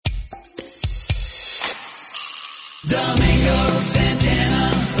Domingo Santana,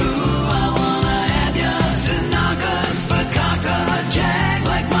 ooh, I wanna have ya. Tanaka's Fakakta, Jag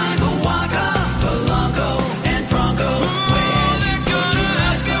like Michael Waka, Polanco and Franco. Where you go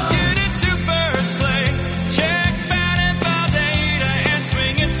to get into first place. Check batting ball data and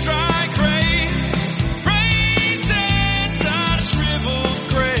swinging strike rates. Raisins are shriveled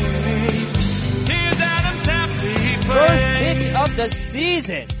grapes. Here's Adam's happy place. First pitch of the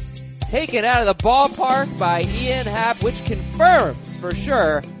season. Taken out of the ballpark by Ian Happ, which confirms for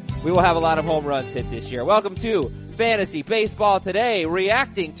sure we will have a lot of home runs hit this year. Welcome to Fantasy Baseball Today,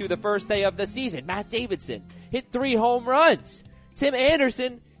 reacting to the first day of the season. Matt Davidson hit 3 home runs. Tim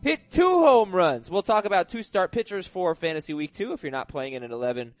Anderson hit 2 home runs. We'll talk about 2 start pitchers for Fantasy Week 2 if you're not playing in an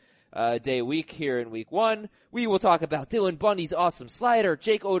 11-day week here in Week 1. We will talk about Dylan Bundy's awesome slider,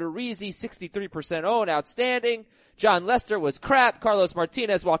 Jake Odorizzi, 63% owned, outstanding. John Lester was crap. Carlos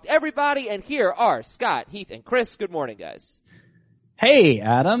Martinez walked everybody. And here are Scott, Heath, and Chris. Good morning, guys. Hey,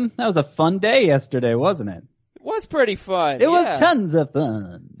 Adam. That was a fun day yesterday, wasn't it? It was pretty fun. It was tons of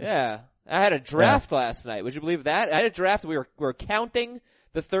fun. Yeah. I had a draft last night. Would you believe that? I had a draft. We were counting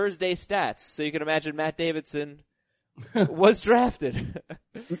the Thursday stats. So you can imagine Matt Davidson was drafted.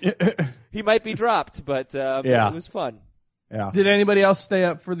 He might be dropped, but it was fun. Yeah. Did anybody else stay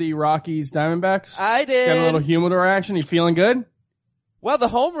up for the Rockies Diamondbacks? I did. Got a little Humidor action. You feeling good? Well, the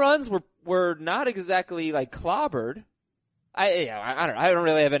home runs were not exactly like clobbered. I don't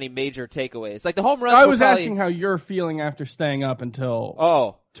really have any major takeaways. Like the home runs. I was asking how you're feeling after staying up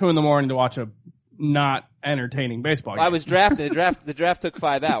until 2 a.m. to watch a not entertaining baseball game. I was drafting. The draft took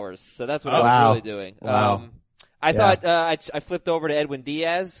 5 hours, so that's what I was really doing. Wow. I thought I flipped over to Edwin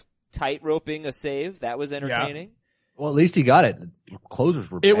Diaz, tight roping a save. That was entertaining. Yeah. Well, at least he got it. Closers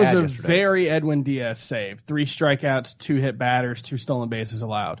were bad yesterday. It was a very Edwin Diaz save. 3 strikeouts, 2 hit batters, 2 stolen bases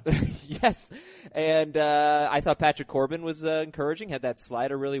allowed. Yes. And I thought Patrick Corbin was encouraging, had that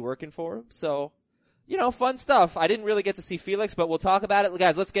slider really working for him. So, fun stuff. I didn't really get to see Felix, but we'll talk about it.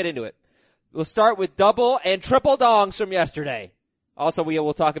 Guys, let's get into it. We'll start with double and triple dongs from yesterday. Also, we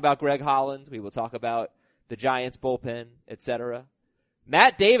will talk about Greg Holland. We will talk about the Giants bullpen, etc.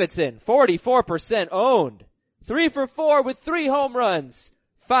 Matt Davidson, 44% owned. 3 for 4 with 3 home runs,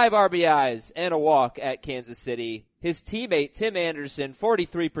 5 RBIs, and a walk at Kansas City. His teammate, Tim Anderson,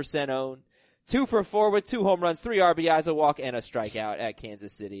 43% owned, 2 for 4 with 2 home runs, 3 RBIs, a walk, and a strikeout at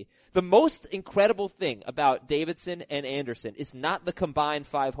Kansas City. The most incredible thing about Davidson and Anderson is not the combined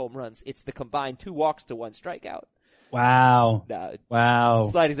 5 home runs. It's the combined 2 walks to 1 strikeout. Wow. Wow.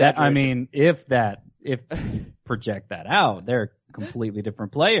 Slight exaggeration. If project that out, they're completely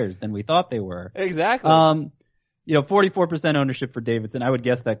different players than we thought they were. Exactly. 44% ownership for Davidson. I would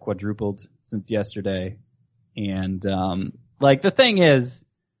guess that quadrupled since yesterday. And, the thing is,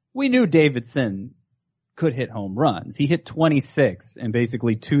 we knew Davidson could hit home runs. He hit 26 in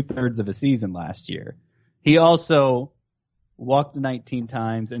basically 2/3 of a season last year. He also walked 19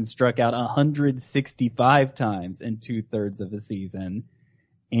 times and struck out 165 times in 2/3 of a season.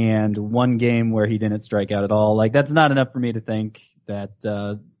 And 1 game where he didn't strike out at all. That's not enough for me to think that,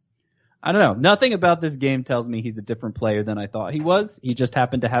 I don't know. Nothing about this game tells me he's a different player than I thought he was. He just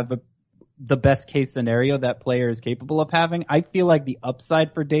happened to have the best case scenario that player is capable of having. I feel like the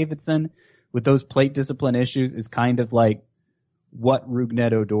upside for Davidson with those plate discipline issues is kind of like what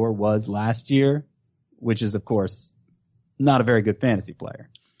Rougned Odor was last year, which is, of course, not a very good fantasy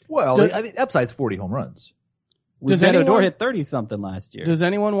player. Well, upside's 40 home runs. Odor hit 30-something last year. Does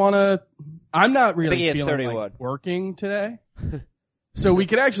anyone want to? I'm not really feeling 31. like working today. So we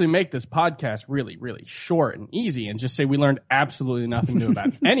could actually make this podcast really, really short and easy and just say we learned absolutely nothing new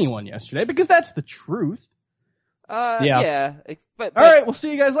about anyone yesterday, because that's the truth. Yeah. But all right, we'll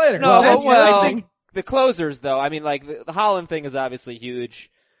see you guys later. No, the closers though. I mean, the Holland thing is obviously huge.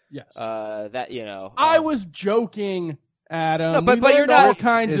 Yes. I was joking, Adam. No, but you're not all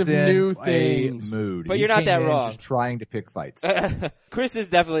kinds of new things. Mood. But you're not that wrong. Just trying to pick fights. Chris is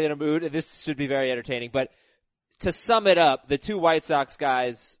definitely in a mood, and this should be very entertaining. But to sum it up, the 2 White Sox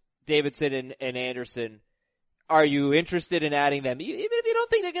guys, Davidson and Anderson, are you interested in adding them? Even if you don't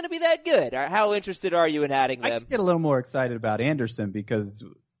think they're going to be that good, how interested are you in adding them? I get a little more excited about Anderson because,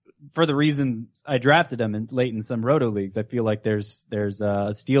 for the reasons I drafted him late in some roto leagues, I feel like there's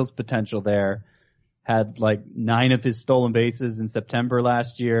steals potential there. Had 9 of his stolen bases in September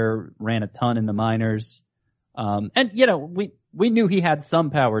last year, ran a ton in the minors. We knew he had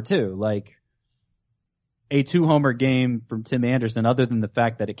some power too. A 2-homer game from Tim Anderson, other than the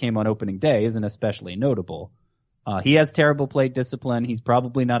fact that it came on opening day, isn't especially notable. He has terrible plate discipline. He's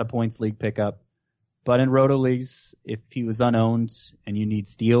probably not a points league pickup. But in roto leagues, if he was unowned and you need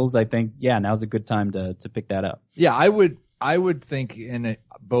steals, I think, now's a good time to pick that up. Yeah, I would think in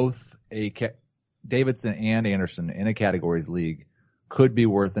both Davidson and Anderson in a categories league could be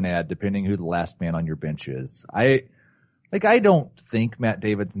worth an ad depending who the last man on your bench is. I don't think Matt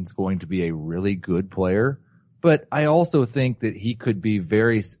Davidson's going to be a really good player, but I also think that he could be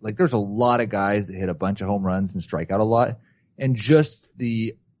there's a lot of guys that hit a bunch of home runs and strike out a lot, and just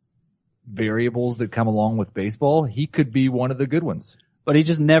the variables that come along with baseball, he could be one of the good ones. But he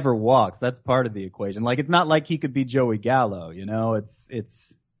just never walks. That's part of the equation. Like, it's not like he could be Joey Gallo, you know?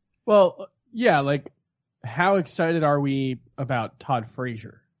 It's. Well, yeah, like, how excited are we about Todd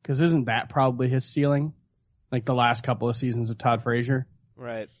Frazier? Because isn't that probably his ceiling? Like the last couple of seasons of Todd Frazier?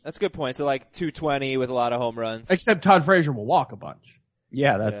 Right. That's a good point. So like 220 with a lot of home runs. Except Todd Frazier will walk a bunch.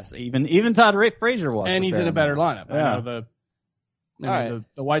 Yeah, that's even Todd Frazier walks. And he's in a better lineup. Yeah. I know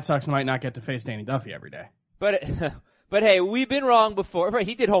the White Sox might not get to face Danny Duffy every day. But hey, we've been wrong before. Right,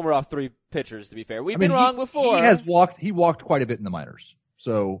 he did homer off 3 pitchers, to be fair. We've been wrong before. He walked quite a bit in the minors.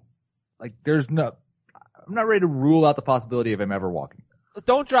 So, like, I'm not ready to rule out the possibility of him ever walking.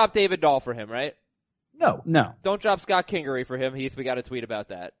 Don't drop David Dahl for him, right? No. Don't drop Scott Kingery for him, Heath. We got a tweet about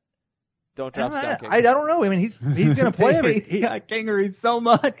that. Don't drop Scott Kingery. I don't know. I mean, he's going to play Kingery so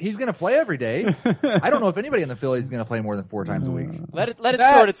much. He's going to play every day. I don't know if anybody in the Phillies is going to play more than 4 times a week. Let it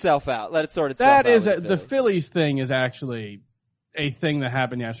sort itself out. Let it sort itself out. That is the Phillies thing is actually a thing that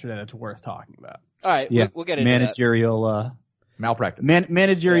happened yesterday that's worth talking about. All right, we'll get into managerial malpractice.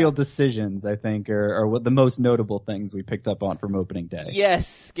 Managerial decisions, I think, are what the most notable things we picked up on from opening day.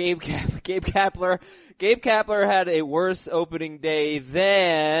 Yes, Gabe Kapler. Gabe Kapler had a worse opening day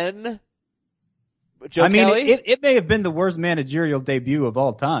than Joe Kelly. It may have been the worst managerial debut of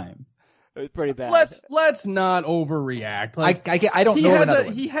all time. It was pretty bad. Let's not overreact. Like, I don't know.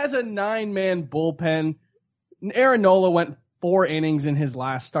 He has a 9-man bullpen. Aaron Nola went 4 innings in his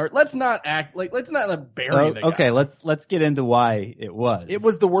last start. Let's not bury the guy. Okay, let's get into why it was. It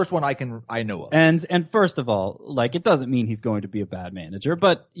was the worst one I know of. And first of all, like, it doesn't mean he's going to be a bad manager,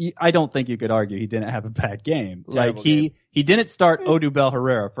 but I don't think you could argue he didn't have a bad game. Terrible game. He didn't start Odubel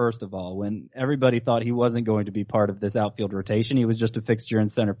Herrera, first of all, when everybody thought he wasn't going to be part of this outfield rotation. He was just a fixture in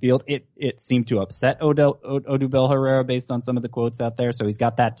center field. It seemed to upset Odubel Herrera based on some of the quotes out there, so he's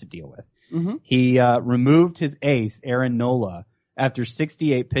got that to deal with. Mm-hmm. He removed his ace, Aaron Nola, after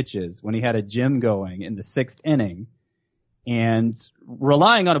 68 pitches when he had a gym going in the 6th inning, and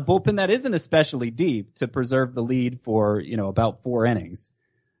relying on a bullpen that isn't especially deep to preserve the lead for, about 4 innings.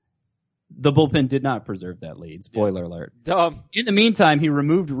 The bullpen did not preserve that lead. Spoiler alert. Dumb. In the meantime, he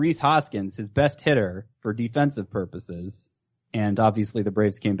removed Rhys Hoskins, his best hitter, for defensive purposes. And obviously the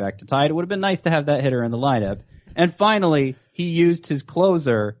Braves came back to tie it. It would have been nice to have that hitter in the lineup. And finally, he used his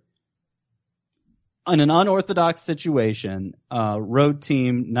closer in an unorthodox situation, road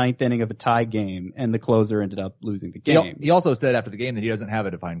team, 9th inning of a tie game, and the closer ended up losing the game. He also said after the game that he doesn't have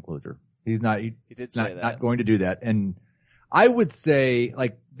a defined closer. He's not. He did say that. Not going to do that. And I would say,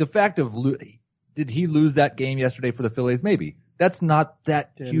 like, the fact of did he lose that game yesterday for the Phillies? Maybe. That's not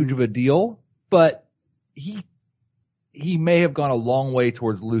that huge of a deal, but he may have gone a long way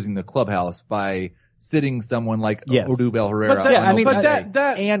towards losing the clubhouse by sitting someone like Odubel Herrera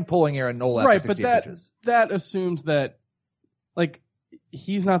and pulling Aaron Nola after 68 pitches. That assumes that, like,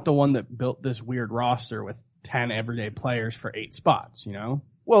 he's not the one that built this weird roster with 10 everyday players for 8 spots, you know?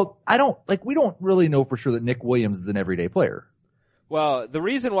 Well, we don't really know for sure that Nick Williams is an everyday player. Well, the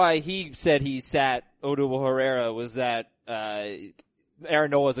reason why he said he sat Odubel Herrera was that Aaron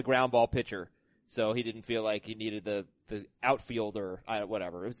Nola is a ground ball pitcher, so he didn't feel like he needed the outfield or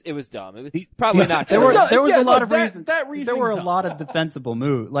whatever. It was dumb. It was probably not. There was a lot of reasons. There were a lot of defensible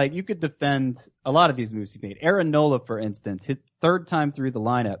moves. Like, you could defend a lot of these moves he made. Aaron Nola, for instance, hit 3rd time through the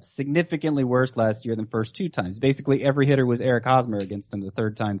lineup, significantly worse last year than first 2 times. Basically, every hitter was Eric Hosmer against him the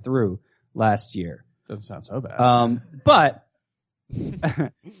 3rd time through last year. Doesn't sound so bad. But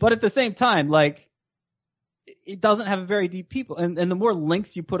at the same time, like, it doesn't have a very deep people, and the more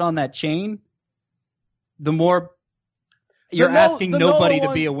links you put on that chain, the more you're asking nobody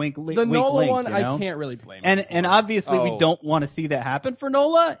to be a weak link. The Nola link, one, you know? I can't really blame. And obviously we don't want to see that happen for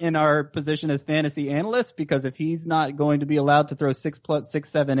Nola in our position as fantasy analysts, because if he's not going to be allowed to throw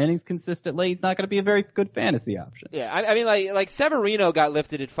 6-7 innings consistently, he's not going to be a very good fantasy option. Yeah, I mean, like Severino got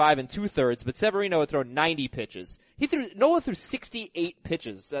lifted at 5 2/3, but Severino would throw 90 pitches. Nola threw 68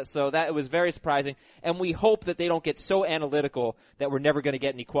 pitches, so that was very surprising. And we hope that they don't get so analytical that we're never going to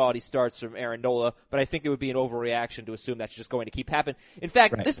get any quality starts from Aaron Nola. But I think it would be an overreaction to assume that's just going to keep happening. In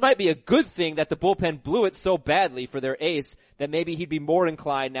fact, This might be a good thing that the bullpen blew it so badly for their ace that maybe he'd be more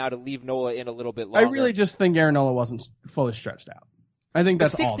inclined now to leave Nola in a little bit longer. I really just think Aaron Nola wasn't fully stretched out. I think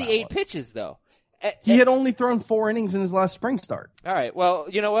that's all that 68 was. pitches though. He had only thrown 4 innings in his last spring start. All right. Well,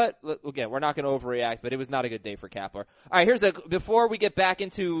 you know what? Again, we're not going to overreact, but it was not a good day for Kapler. All right. Before we get back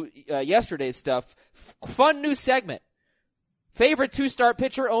into yesterday's stuff, fun new segment. Favorite 2-start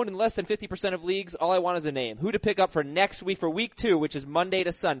pitcher owned in less than 50% of leagues. All I want is a name. Who to pick up for next week, for week 2, which is Monday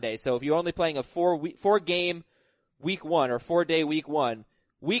to Sunday. So if you're only playing a 4-game week 1 or 4-day week 1,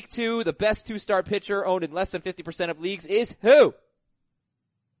 week 2, the best 2-start pitcher owned in less than 50% of leagues is who?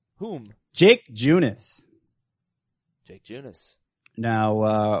 Whom? Jake Junis. Jake Junis.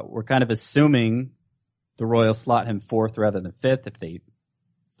 Now, we're kind of assuming the Royals slot him 4th rather than 5th. If they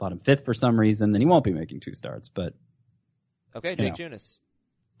slot him 5th for some reason, then he won't be making 2 starts, but. Okay, Jake Junis.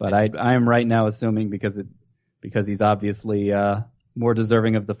 But I am right now assuming because he's obviously, more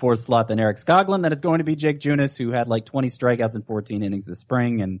deserving of the 4th slot than Eric Skoglund, that it's going to be Jake Junis, who had like 20 strikeouts in 14 innings this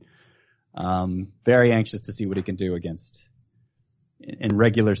spring, and, very anxious to see what he can do in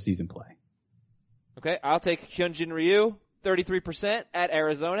regular season play. Okay, I'll take Hyunjin Ryu, 33% at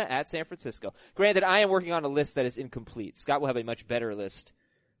Arizona, at San Francisco. Granted, I am working on a list that is incomplete. Scott will have a much better list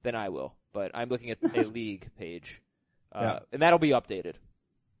than I will, but I'm looking at a league page. And that'll be updated.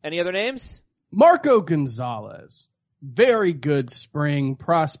 Any other names? Marco Gonzalez. Very good spring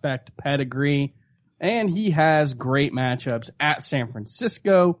prospect pedigree, and he has great matchups at San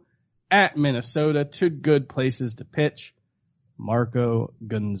Francisco, at Minnesota, 2 good places to pitch. Marco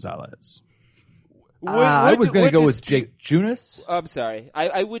Gonzalez. I was going to go with Jake Junis. I'm sorry.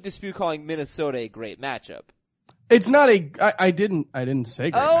 I would dispute calling Minnesota a great matchup. It's not I didn't say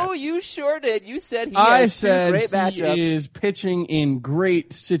great matchup. Oh, you sure did. You said he has 2 great matchups. He is pitching in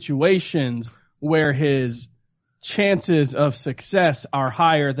great situations where his chances of success are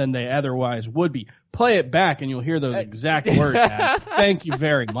higher than they otherwise would be. Play it back and you'll hear those exact words. Thank you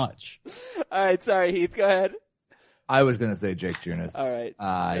very much. All right. Sorry, Heath. Go ahead. I was going to say Jake Junis. All right.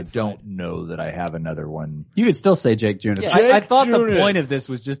 I don't know that I have another one. You could still say Jake Junis. Yeah. I thought Jake the Junis. point of this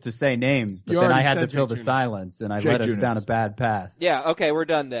was just to say names, but You then I already had to said fill Jake the Junis. silence, and I Jake led us Junis. down a bad path. Yeah, okay, we're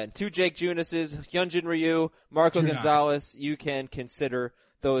done then. 2 Jake Junises, Hyunjin Ryu, Marco Junis. Gonzalez. You can consider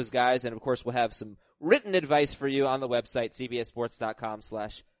those guys, and of course we'll have some written advice for you on the website,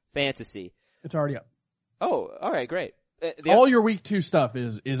 cbssports.com/fantasy. It's already up. Oh, alright, great. All your week 2 stuff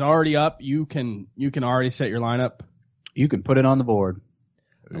is already up. You can already set your lineup. You can put it on the board.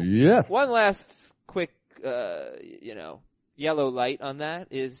 Yes. One last quick, yellow light on that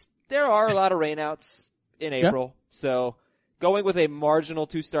is there are a lot of rainouts in April. So going with a marginal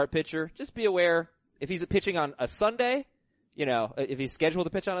 2-start pitcher, just be aware if he's pitching on a Sunday, if he's scheduled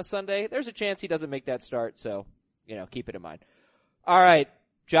to pitch on a Sunday, there's a chance he doesn't make that start. So, keep it in mind. All right.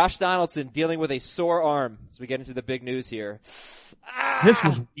 Josh Donaldson dealing with a sore arm as we get into the big news here. This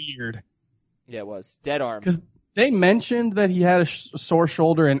was weird. Yeah, it was. Dead arm. Because they mentioned that he had a sore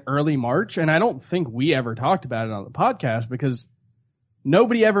shoulder in early March, and I don't think we ever talked about it on the podcast because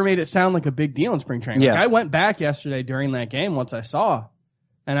nobody ever made it sound like a big deal in spring training. Yeah. Like, I went back yesterday during that game once I saw,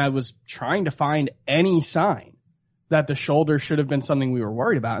 and I was trying to find any sign that the shoulder should have been something we were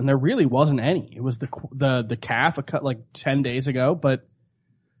worried about, and there really wasn't any. It was the calf like 10 days ago, but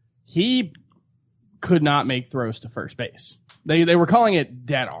he could not make throws to first base. They were calling it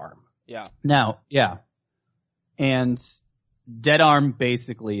dead arm. Yeah. Now, yeah. And dead arm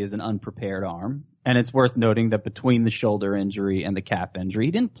basically is an unprepared arm. And it's worth noting that between the shoulder injury and the calf injury,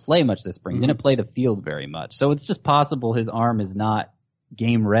 he didn't play much this spring. He didn't play the field very much. So it's just possible his arm is not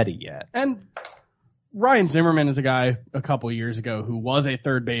game ready yet. And Ryan Zimmerman is a guy a couple years ago who was a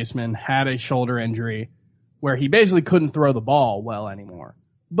third baseman, had a shoulder injury where he basically couldn't throw the ball well anymore.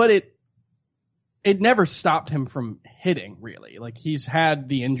 But it never stopped him from hitting, really. Like, he's had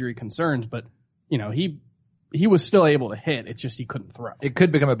the injury concerns, but, he was still able to hit. It's just he couldn't throw. It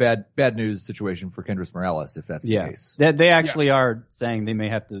could become a bad news situation for Kendrys Morales if that's the case. They actually are saying they may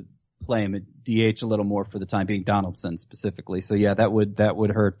have to play him at DH a little more for the time being, Donaldson specifically. So yeah, that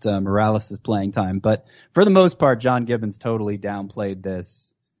would hurt Morales' playing time. But for the most part, John Gibbons totally downplayed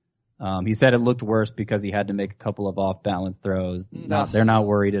this. He said it looked worse because he had to make a couple of off-balance throws. They're not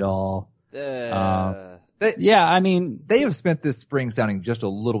worried at all. They have spent this spring sounding just a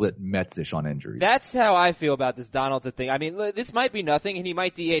little bit Metsish on injuries. That's how I feel about this Donaldson thing. I mean, this might be nothing, and he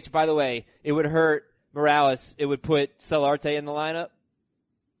might DH. By the way, it would hurt Morales. It would put Solarte in the lineup.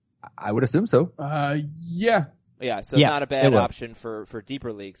 I would assume so. Yeah. Yeah, so Yeah, not a it bad will. option for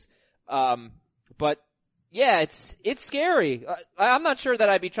deeper leagues. But yeah, it's scary. I'm not sure that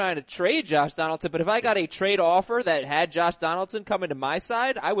I'd be trying to trade Josh Donaldson, but if I got a trade offer that had Josh Donaldson coming to my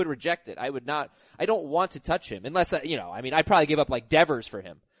side, I would reject it. I don't want to touch him unless, I'd probably give up like Devers for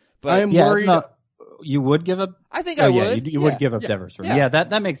him. But I am Yeah, worried. no, you would give up. I think Oh I yeah, would. you would give up Devers for him. Yeah. Yeah,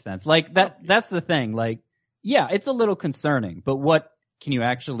 that makes sense. Like that's the thing. Like, yeah, it's a little concerning, but what can you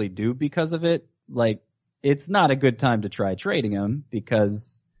actually do because of it? Like, it's not a good time to try trading him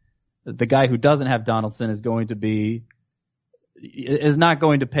because the guy who doesn't have Donaldson is not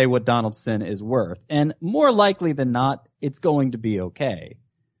going to pay what Donaldson is worth. And more likely than not, it's going to be okay.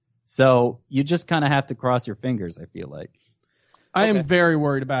 So you just kind of have to cross your fingers, I feel like. I Okay. am very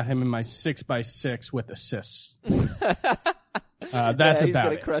worried about him in my 6x6 with assists. That's he's about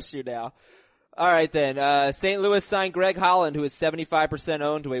gonna it. crush you now. All right then. St. Louis signed Greg Holland, who is 75%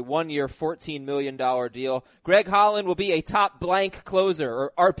 owned, to a 1-year, $14 million deal. Greg Holland will be a top blank closer,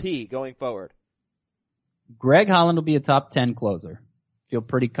 or RP, going forward. Greg Holland will be a top 10 closer. Feel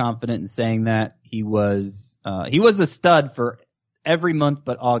pretty confident in saying that. He was a stud for every month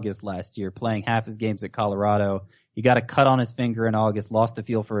but August last year, playing half his games at Colorado. He got a cut on his finger in August, lost the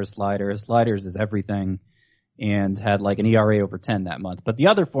feel for his slider. His sliders is everything, and had like an ERA over 10 that month. But the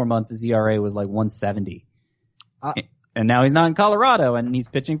other 4 months, his ERA was like 170. And now he's not in Colorado, and he's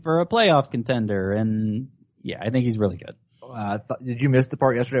pitching for a playoff contender. And yeah, I think he's really good. Did you miss the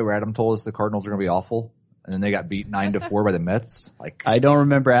part yesterday where Adam told us the Cardinals are going to be awful, and then they got beat 9-4 by the Mets? Like, I don't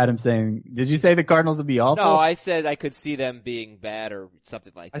remember Adam saying, did you say the Cardinals would be awful? No, I said I could see them being bad or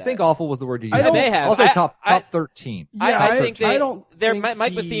something like I that. think awful was the word you used. I don't- They have. I'll say I- top I- 13. I think I don't think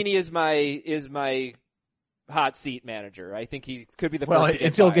Mike he's- Matheny is my hot seat manager. I think he could be the Well, first to get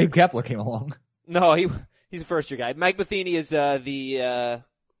until fired. Gabe Kepler came along. No, he's a first year guy. Mike Matheny is the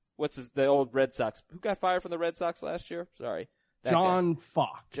old Red Sox. Who got fired from the Red Sox last year? Sorry. That guy. John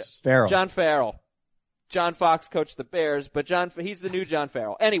Fox. Farrell. John Farrell. John Fox coached the Bears, but he's the new John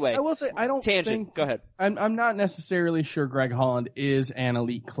Farrell. Anyway, I will say, I don't tangent. think, Go ahead. I'm not necessarily sure Greg Holland is an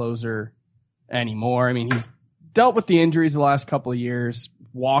elite closer anymore. I mean, he's dealt with the injuries the last couple of years.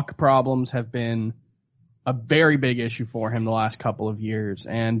 Walk problems have been a very big issue for him the last couple of years.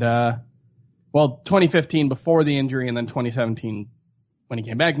 And, 2015 before the injury and then 2017 when he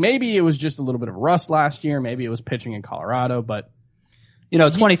came back. Maybe it was just a little bit of rust last year. Maybe it was pitching in Colorado, but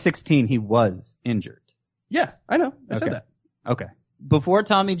 2016 he was injured. yeah, I know. I said Okay. that. Okay. Before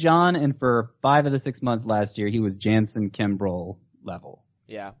Tommy John and for 5 of the 6 months last year, he was Jansen Kimbrel level.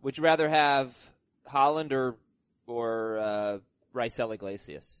 Yeah. Would you rather have Holland or Raisel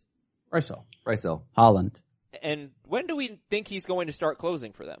Iglesias? Rice-O. Holland. And when do we think he's going to start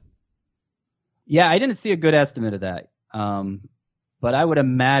closing for them? Yeah, I didn't see a good estimate of that. But I would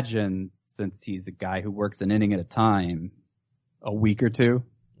imagine, since he's a guy who works an inning at a time, a week or two.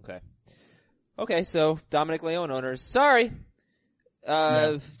 Okay, so Dominic Leone owners. Sorry.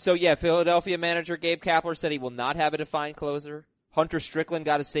 So yeah, Philadelphia manager Gabe Kapler said he will not have a defined closer. Hunter Strickland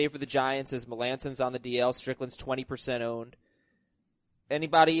got a save for the Giants as Melanson's on the DL. Strickland's 20% owned.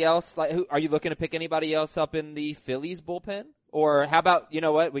 Anybody else? Are you looking to pick anybody else up in the Phillies bullpen? Or how about, you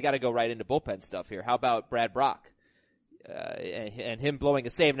know what? We got to go right into bullpen stuff here. How about Brad Brock? And him blowing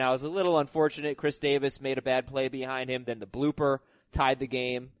a save now is a little unfortunate. Chris Davis made a bad play behind him. Then the blooper tied the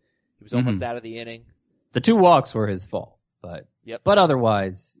game. He was almost out of the inning. The 2 walks were his fault, but Yep. but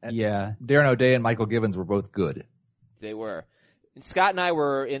otherwise, yeah. Darren O'Day and Michael Givens were both good. They were. And Scott and I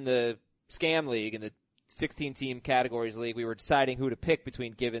were in the Scam League, in the 16-team categories league. We were deciding who to pick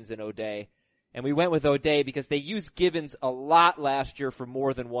between Givens and O'Day. And we went with O'Day because they used Givens a lot last year for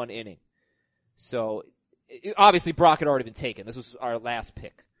more than 1 inning. So, obviously Brock had already been taken. This was our last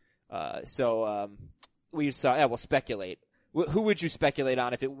pick. We saw, we'll speculate. Who would you speculate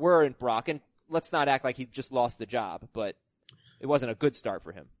on if it weren't Brock? And let's not act like he just lost the job, but it wasn't a good start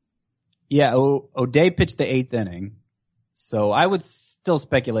for him. Yeah, O'Day pitched the 8th inning, so I would still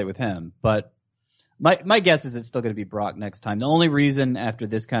speculate with him, but my guess is it's still going to be Brock next time. The only reason after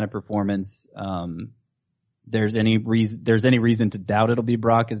this kind of performance, there's any reason to doubt it'll be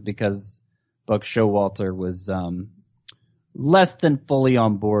Brock is because Buck Showalter was, less than fully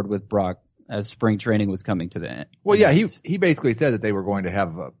on board with Brock as spring training was coming to the end. Well, yeah, he basically said that they were going to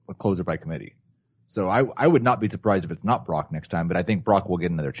have a closer by committee. So I would not be surprised if it's not Brock next time, but I think Brock will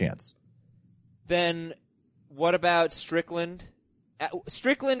get another chance. Then what about Strickland?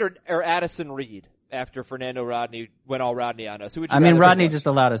 Strickland or Addison Reed after Fernando Rodney went all Rodney on us? Who would you rather Rodney pick? just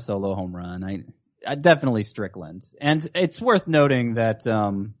allowed a solo home run. I definitely Strickland. And it's worth noting that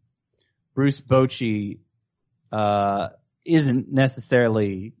Bruce Bochy isn't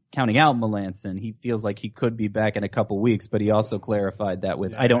necessarily counting out Melanson, he feels like he could be back in a couple weeks, but he also clarified that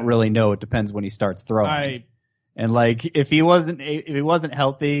with, I don't really know, it depends when he starts throwing. And like, if he wasn't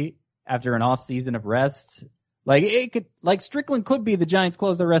healthy after an off season of rest, Strickland could be the Giants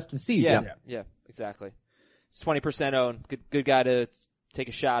close the rest of the season. Yeah, exactly. It's 20% owned. Good guy to take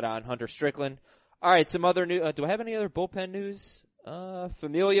a shot on, Hunter Strickland. All right, some other news. Do I have any other bullpen news?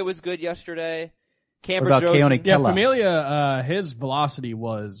 Familia was good yesterday. Camber Jones. Yeah, Familia, his velocity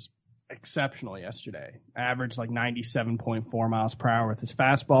was exceptional yesterday. Averaged like 97.4 miles per hour with his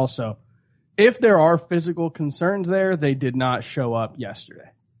fastball. So if there are physical concerns there, they did not show up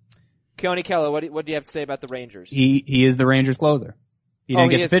yesterday. Keone Keller, what do you have to say about the Rangers? He is the Rangers closer. He didn't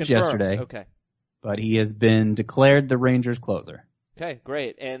get to pitch yesterday. Okay. But he has been declared the Rangers closer. Okay,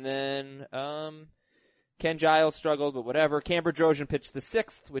 great. And then Ken Giles struggled, but whatever. Camber Drozian pitched the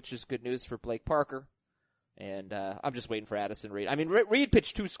 6th, which is good news for Blake Parker. And I'm just waiting for Addison Reed. I mean, Reed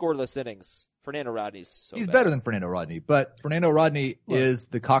pitched 2 scoreless innings. Fernando Rodney's he's better than Fernando Rodney, but Fernando Rodney is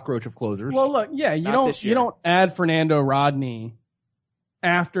the cockroach of closers. Well, look, yeah, you don't add Fernando Rodney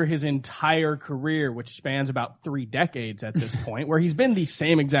after his entire career, which spans about 3 decades at this point, where he's been the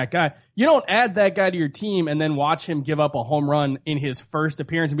same exact guy. You don't add that guy to your team and then watch him give up a home run in his first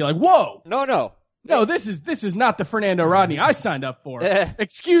appearance and be like, whoa! No, this is not the Fernando Rodney I signed up for.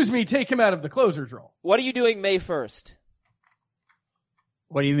 Excuse me, take him out of the closer's role. What are you doing May 1st?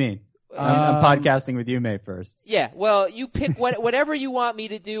 What do you mean? I'm podcasting with you May 1st. Yeah, well, you pick whatever you want me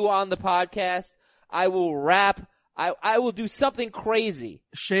to do on the podcast. I will rap. I will do something crazy.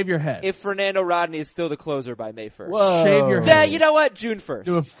 Shave your head. If Fernando Rodney is still the closer by May 1st. Whoa. Shave your head. Yeah, you know what? June 1st.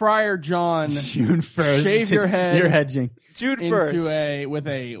 Do a Friar John. June 1st. Shave your head. You're hedging. June 1st.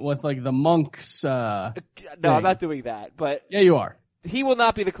 With like the monks, No, thing. I'm not doing that, but. Yeah, you are. He will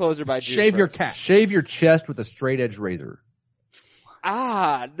not be the closer by June 1st. Shave your cat. Shave your chest with a straight edge razor.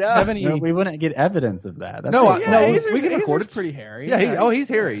 No. We wouldn't get evidence of that. We can record it. Pretty hairy. Yeah, he's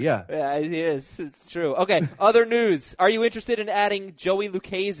hairy, yeah. Yeah, he is. It's true. Okay, other news. Are you interested in adding Joey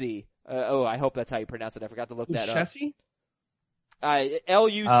Lucchesi? I hope that's how you pronounce it. I forgot to look that up. Lucchesi?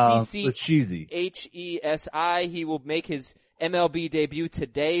 Lucchesi. He will make his MLB debut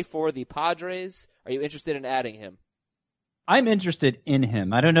today for the Padres. Are you interested in adding him? I'm interested in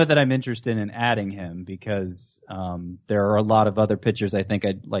him. I don't know that I'm interested in adding him because there are a lot of other pitchers I think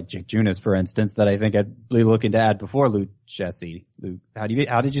like Jake Junis, for instance, that I think I'd be looking to add before Lucchesi. How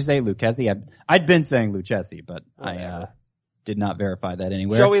did you say Lucchesi? I'd been saying Lucchesi, but I did not verify that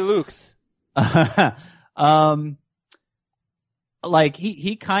anywhere. Joey Lukes. Like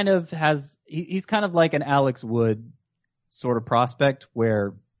he kind of has he's kind of like an Alex Wood sort of prospect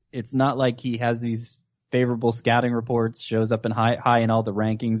where it's not like he has these favorable scouting reports, shows up in high in all the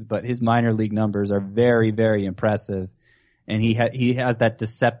rankings, but his minor league numbers are very, very impressive. And he has that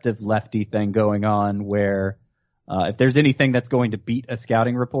deceptive lefty thing going on where, if there's anything that's going to beat a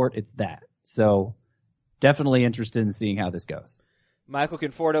scouting report, it's that. So definitely interested in seeing how this goes. Michael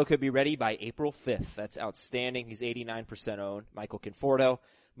Conforto could be ready by April 5th. That's outstanding. He's 89% owned. Michael Conforto.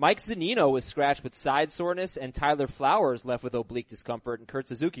 Mike Zunino was scratched with side soreness, and Tyler Flowers left with oblique discomfort, and Kurt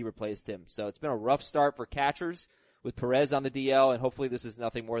Suzuki replaced him. So it's been a rough start for catchers with Perez on the DL, and hopefully this is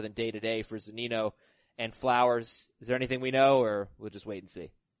nothing more than day-to-day for Zunino and Flowers. Is there anything we know, or we'll just wait and see?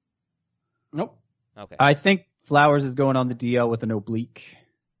 Nope. Okay. I think Flowers is going on the DL with an oblique.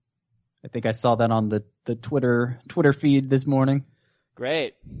 I think I saw that on the Twitter feed this morning.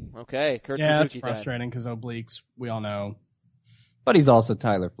 Great. Okay. Kurt Suzuki. Suzuki. Yeah, it's frustrating because obliques, we all know. But he's also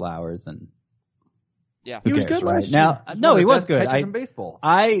Tyler Flowers, and he was good last year. Now, no, he was good. In baseball.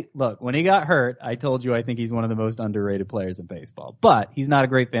 Look, when he got hurt, I told you I think he's one of the most underrated players in baseball. But he's not a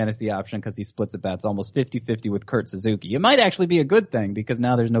great fantasy option because he splits at bats almost 50-50 with Kurt Suzuki. It might actually be a good thing because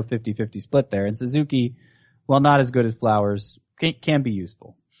now there's no 50-50 split there, and Suzuki, while not as good as Flowers, can be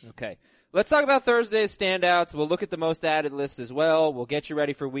useful. Okay. Let's talk about Thursday's standouts. We'll look at the most added list as well. We'll get you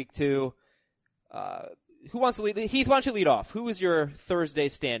ready for week 2. Who wants to lead? Heath, why don't you lead off? Who was your Thursday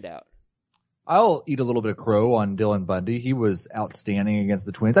standout? I'll eat a little bit of crow on Dylan Bundy. He was outstanding against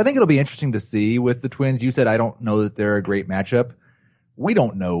the Twins. I think it'll be interesting to see with the Twins. You said I don't know that they're a great matchup. We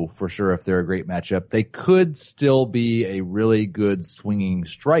don't know for sure if they're a great matchup. They could still be a really good swinging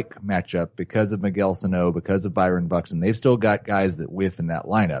strike matchup because of Miguel Sano, because of Byron Buxton. They've still got guys that whiff in that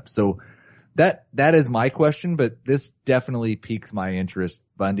lineup. So that is my question, but this definitely piques my interest.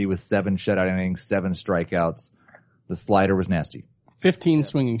 Bundy with 7 shutout innings, 7 strikeouts. The slider was nasty. 15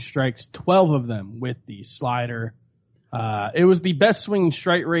 swinging strikes, 12 of them with the slider. It was the best swinging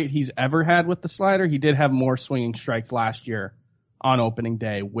strike rate he's ever had with the slider. He did have more swinging strikes last year on opening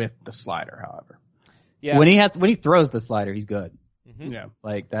day with the slider, however. Yeah. When he throws the slider, he's good. Mm-hmm. Yeah.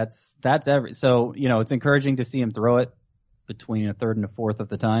 Like that's so, it's encouraging to see him throw it between a third and a fourth of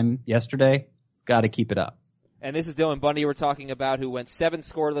the time yesterday. It's got to keep it up. And this is Dylan Bundy we're talking about, who went 7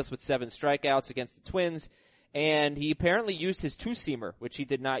 scoreless with 7 strikeouts against the Twins. And he apparently used his two-seamer, which he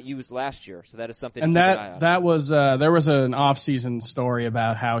did not use last year. So that is something And to keep an eye on. that was, there was an off-season story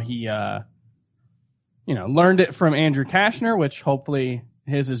about how he, learned it from Andrew Kashner, which hopefully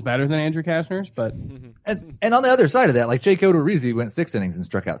his is better than Andrew Kashner's, but. And on the other side of that, like Jake Odorizzi went 6 innings and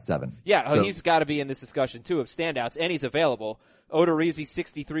struck out 7. Yeah, So- he's got to be in this discussion, too, of standouts, and he's available. Odorizzi,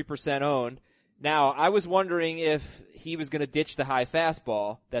 63% owned. Now, I was wondering if he was going to ditch the high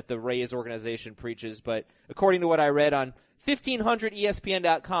fastball that the Rays organization preaches, but according to what I read on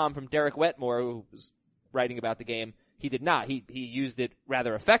 1500ESPN.com from Derek Wetmore, who was writing about the game, he did not. He used it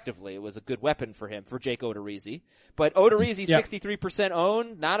rather effectively. It was a good weapon for him, for Jake Odorizzi. But Odorizzi, 63%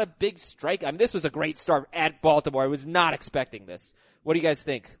 owned, not a big strike. I mean, this was a great start at Baltimore. I was not expecting this. What do you guys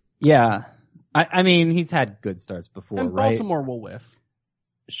think? Yeah. I mean, he's had good starts before, And right? Baltimore will whiff.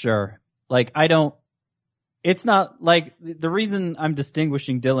 Sure. Like, it's not like the reason I'm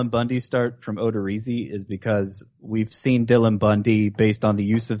distinguishing Dylan Bundy's start from Odorizzi is because we've seen Dylan Bundy, based on the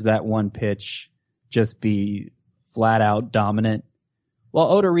use of that one pitch, just be flat out dominant. Well,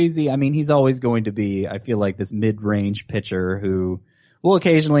 Odorizzi, I mean, he's always going to be, I feel like, this mid-range pitcher who will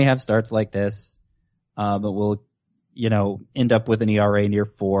occasionally have starts like this, but will, end up with an ERA near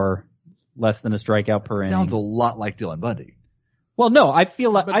 4, less than a strikeout per inning. Sounds a lot like Dylan Bundy. Well, no, I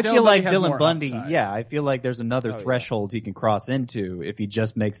feel like But Dylan Bundy. upside. Yeah, I feel like there's another threshold he can cross into if he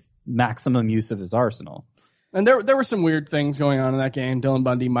just makes maximum use of his arsenal. And there were some weird things going on in that game. Dylan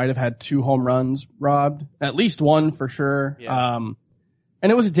Bundy might have had 2 home runs robbed, at least 1 for sure. Yeah.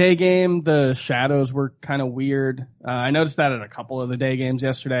 And it was a day game. The shadows were kind of weird. I noticed that at a couple of the day games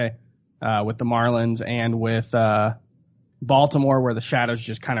yesterday, with the Marlins and with Baltimore, where the shadows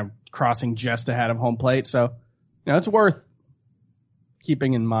just kind of crossing just ahead of home plate. So, it's worth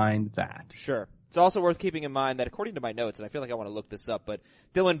keeping in mind that. Sure. It's also worth keeping in mind that according to my notes, and I feel like I want to look this up, but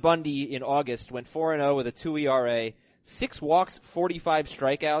Dylan Bundy in August went 4-0 with a 2 ERA, 6 walks, 45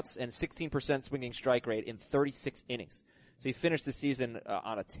 strikeouts, and 16% swinging strike rate in 36 innings. So he finished the season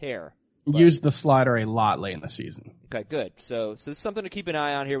on a tear. Used the slider a lot late in the season. Okay, good. So it's something to keep an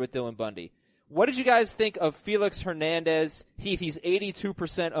eye on here with Dylan Bundy. What did you guys think of Felix Hernandez? He's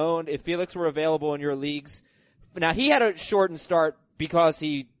 82% owned. If Felix were available in your leagues, now he had a shortened start because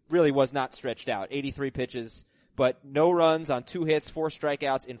he really was not stretched out. 83 pitches, but no runs on 2 hits, 4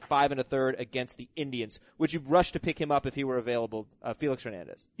 strikeouts in 5 1/3 against the Indians. Would you rush to pick him up if he were available, Felix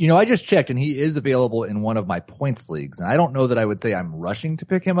Hernandez? I just checked and he is available in one of my points leagues. And I don't know that I would say I'm rushing to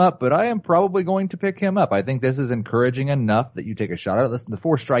pick him up, but I am probably going to pick him up. I think this is encouraging enough that you take a shot at it. Listen, the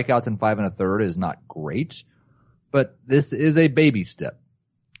 4 strikeouts in 5 1/3 is not great, but this is a baby step.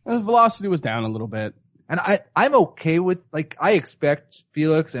 The velocity was down a little bit. And I'm okay with, I expect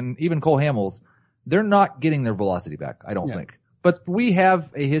Felix and even Cole Hamels, they're not getting their velocity back, I don't think. But we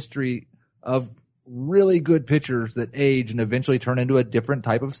have a history of really good pitchers that age and eventually turn into a different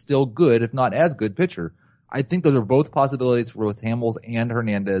type of still good, if not as good pitcher. I think those are both possibilities for both Hamels and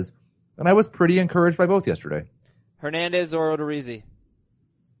Hernandez. And I was pretty encouraged by both yesterday. Hernandez or Odorizzi?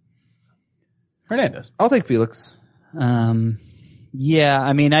 Hernandez. I'll take Felix. Yeah,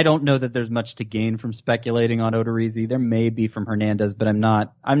 I mean, I don't know that there's much to gain from speculating on Odorizzi. There may be from Hernandez, but I'm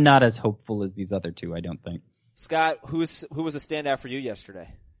not as hopeful as these other two, I don't think. Scott, who was a standout for you yesterday?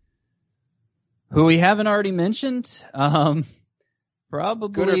 Who we haven't already mentioned? Probably,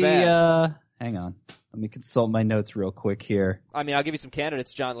 Good or bad? Hang on. Let me consult my notes real quick here. I mean, I'll give you some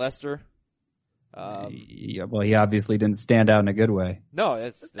candidates. John Lester. Yeah, well, he obviously didn't stand out in a good way. No,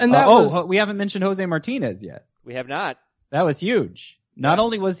 And that we haven't mentioned Jose Martinez yet. we have not. That was huge. Not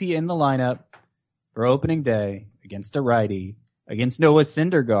only was he in the lineup for opening day against a righty, against Noah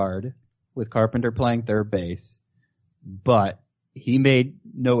Syndergaard, with Carpenter playing third base, but he made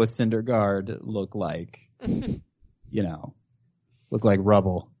Noah Syndergaard look like, look like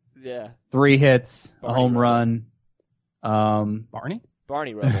rubble. Yeah. 3 hits, a Barney home Rubble. run. Barney?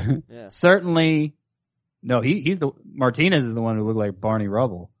 Rubble. Yeah. Certainly, no, Martinez is the one who looked like Barney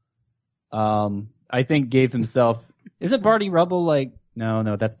Rubble. I think gave himself, isn't Barney Rubble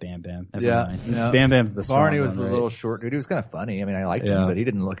no, that's Bam Bam. Never mind. No. Bam Bam's the strong Barney was one, a right? little short dude. He was kind of funny. I mean, I liked him, Yeah. but he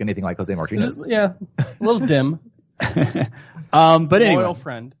didn't look anything like Jose Martinez. Yeah. A little dim. But anyway, Loyal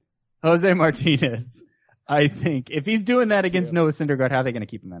friend. Jose Martinez, I think if he's doing that against Noah Syndergaard, how are they going to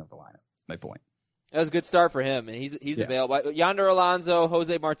keep him out of the lineup? That's my point. That was a good start for him, and he's Yeah. available. Yonder Alonso,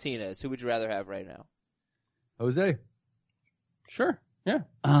 Jose Martinez. Who would you rather have right now? Jose. Sure. Yeah.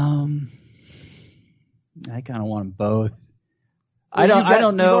 I kind of want them both. I don't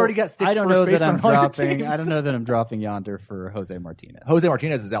You've know. already got 6 I don't first know that basemen I'm on all your dropping. teams. I don't know that I'm dropping Yonder for Jose Martinez. Jose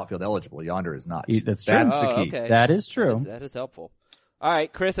Martinez is outfield eligible. Yonder is not. That's true. That's Oh, the key. okay. That is true. That is helpful. All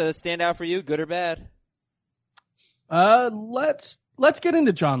right, Chris, a standout for you, good or bad? Let's get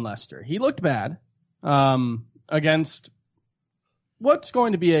into John Lester. He looked bad, against what's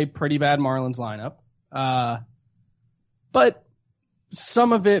going to be a pretty bad Marlins lineup. But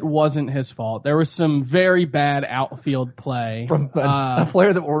some of it wasn't his fault. There was some very bad outfield play. From a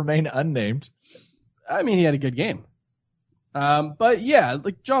player that will remain unnamed. I mean, he had a good game. But yeah,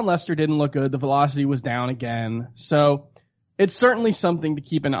 like John Lester didn't look good. The velocity was down again. So it's certainly something to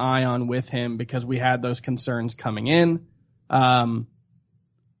keep an eye on with him because we had those concerns coming in. But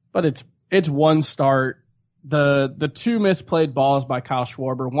it's one start. The 2 misplayed balls by Kyle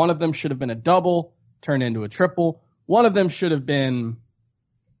Schwarber, one of them should have been a double, turned into a triple. One of them should have been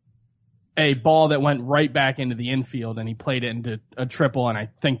a ball that went right back into the infield and he played it into a triple and I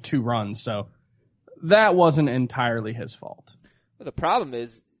think 2 runs. So that wasn't entirely his fault. Well, the problem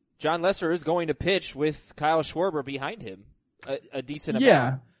is John Lester is going to pitch with Kyle Schwarber behind him a decent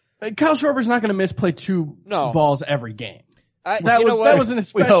amount. Yeah. Kyle Schwarber's not going to misplay 2 balls every game. That was an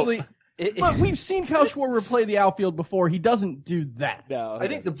especially. But we've seen Kyle Schwarber play the outfield before. He doesn't do that. No, I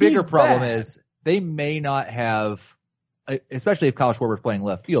think the bigger problem bad. is they may not have, especially if Kyle Schwarber's playing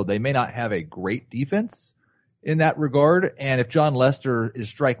left field, they may not have a great defense in that regard. And if John Lester is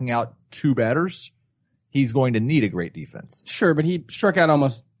striking out 2 batters, he's going to need a great defense. Sure, but he struck out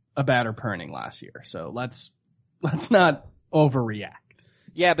almost a batter per inning last year. So let's not overreact.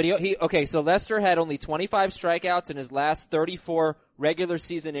 Yeah, but okay, so Lester had only 25 strikeouts in his last 34 regular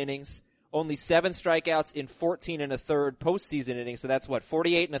season innings, only 7 strikeouts in 14 and a third postseason innings. So that's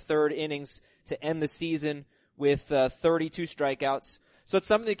 48 and a third innings to end the season with 32 strikeouts. So it's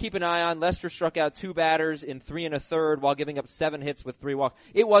something to keep an eye on. Lester struck out 2 batters in 3 and a third while giving up 7 hits with 3 walks.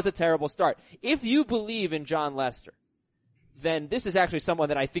 It was a terrible start. If you believe in John Lester, then this is actually someone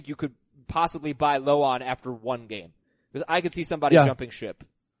that I think you could possibly buy low on after 1 game. Because I could see somebody jumping ship.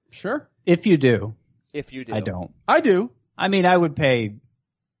 Sure. If you do. If you do. I don't. I do. I mean, I would pay.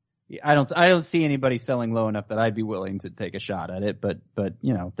 I don't see anybody selling low enough that I'd be willing to take a shot at it. But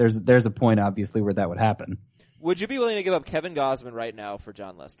you know, there's a point obviously where that would happen. Would you be willing to give up Kevin Gausman right now for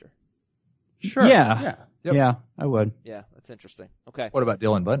John Lester? Sure. Yeah. Yep. Yeah, I would. Yeah, that's interesting. Okay. What about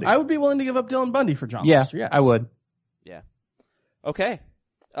Dylan Bundy? I would be willing to give up Dylan Bundy for John Yeah, Lester. Yes. I would. Yeah. Okay.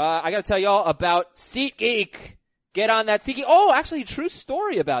 I gotta tell y'all about SeatGeek. Get on that SeatGeek. Oh, actually, true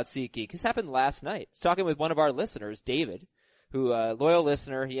story about SeatGeek. This happened last night. I was talking with one of our listeners, David, who, loyal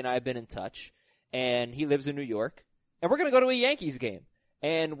listener. He and I have been in touch, and he lives in New York. And we're gonna go to a Yankees game.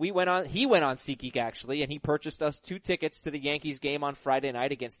 And he went on SeatGeek actually, and he purchased us 2 tickets to the Yankees game on Friday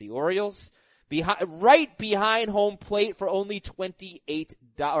night against the Orioles. Right behind home plate for only $28,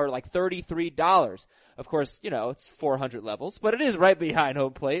 or like $33. Of course, you know, it's 400 levels, but it is right behind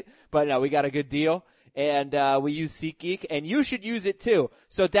home plate. But no, we got a good deal. And we use SeatGeek, and you should use it too.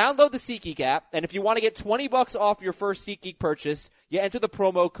 So download the SeatGeek app, and if you want to get $20 off your first SeatGeek purchase, you enter the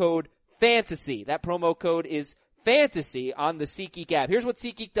promo code FANTASY. That promo code is FANTASY on the SeatGeek app. Here's what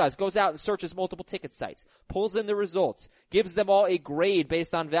SeatGeek does. Goes out and searches multiple ticket sites, pulls in the results, gives them all a grade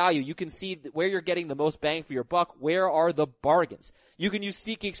based on value. You can see where you're getting the most bang for your buck. Where are the bargains? You can use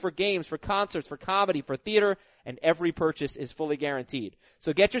SeatGeeks for games, for concerts, for comedy, for theater, and every purchase is fully guaranteed.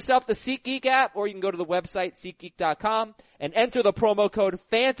 So get yourself the SeatGeek app, or you can go to the website, SeatGeek.com, and enter the promo code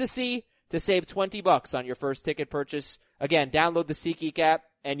FANTASY to save $20 on your first ticket purchase. Again, download the SeatGeek app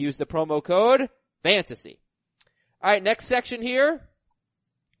and use the promo code FANTASY. All right, next section here.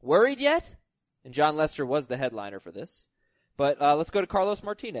 Worried yet? And John Lester was the headliner for this. But let's go to Carlos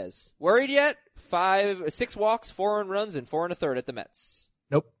Martinez. Worried yet? 6 walks, 4 earned runs, and 4 1/3 at the Mets.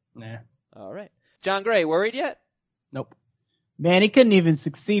 Nope. Nah. All right. John Gray, worried yet? Nope. Man, he couldn't even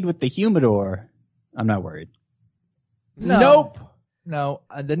succeed with the humidor. I'm not worried. No. Nope. No.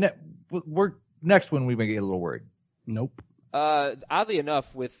 We're next one we may get a little worried. Nope. Oddly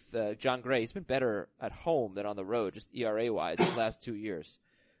enough, with John Gray, he's been better at home than on the road, just ERA-wise, the last 2 years.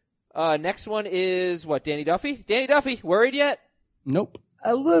 Next one is, Danny Duffy? Danny Duffy, worried yet? Nope.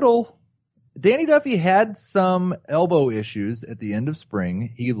 A little. Danny Duffy had some elbow issues at the end of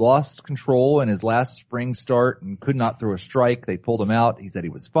spring. He lost control in his last spring start and could not throw a strike. They pulled him out. He said he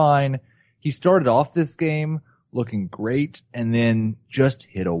was fine. He started off this game looking great and then just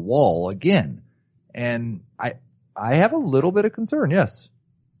hit a wall again. And I have a little bit of concern, yes.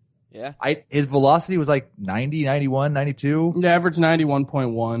 Yeah. His velocity was like 90, 91, 92. He averaged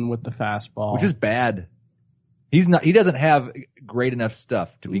 91.1 with the fastball. Which is bad. He doesn't have great enough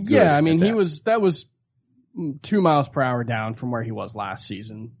stuff to be good. Yeah, I mean, at that. that was 2 miles per hour down from where he was last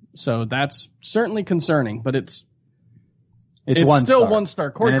season. So that's certainly concerning, but it's one still start. one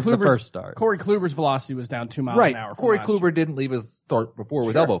start. And it's the first start. Corey Kluber's velocity was down 2 miles Right. an hour. Corey from last Kluber didn't leave his start before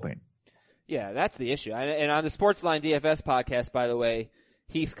with elbow pain. Yeah, that's the issue. And on the Sportsline DFS podcast, by the way,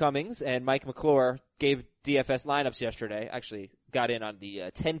 Heath Cummings and Mike McClure gave DFS lineups yesterday. Actually got in on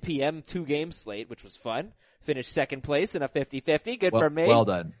the 10 p.m. 2-game slate, which was fun. Finished second place in a 50-50. Good for me. Well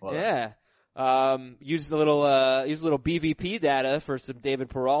done. Well done. Yeah. Used a little BVP data for some David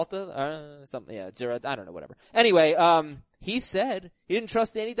Peralta, something, yeah, I don't know, whatever. Anyway, Heath said he didn't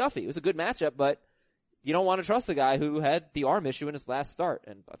trust Danny Duffy. It was a good matchup, but you don't want to trust a guy who had the arm issue in his last start,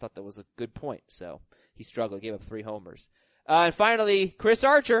 and I thought that was a good point. So he struggled, gave up 3 homers. And finally, Chris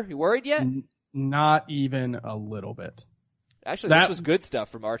Archer. You worried yet? Not even a little bit. Actually, this was good stuff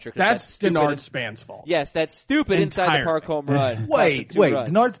from Archer. That's Denard Span's fault. Yes, that stupid inside the park home run. Wait. Runs.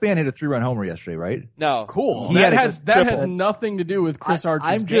 Denard Span hit a 3-run homer yesterday, right? No. Cool. He That had a has nothing to do with Chris Archer's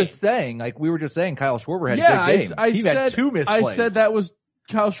I'm game. just saying, like we were just saying, Kyle Schwarber had Yeah, a good game. I he said, had 2 missed I plays. said that was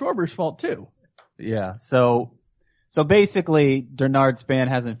Kyle Schwarber's fault too. Yeah. So basically, Denard Span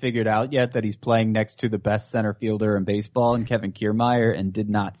hasn't figured out yet that he's playing next to the best center fielder in baseball, and Kevin Kiermaier, and did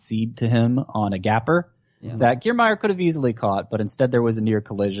not cede to him on a gapper that Kiermaier could have easily caught, but instead there was a near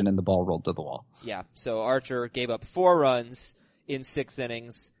collision and the ball rolled to the wall. Yeah. So Archer gave up 4 runs in 6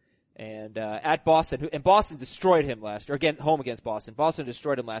 innings. And at Boston, and Boston destroyed him last year. Again, home against Boston. Boston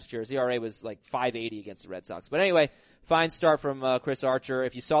destroyed him last year. His ERA was like 5.80 against the Red Sox. But anyway, fine start from Chris Archer.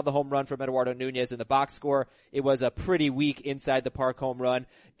 If you saw the home run from Eduardo Nunez in the box score, it was a pretty weak inside the park home run.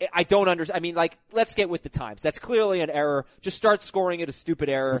 I don't understand. I mean, like, let's get with the times. That's clearly an error. Just start scoring at a stupid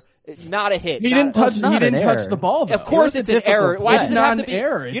error. Not a hit. He didn't touch error. the ball though. Of course it's an error. Why does it have to be?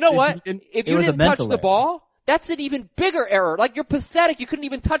 Error. You know what? If you was a didn't touch mental the error. ball, that's an even bigger error. Like, you're pathetic. You couldn't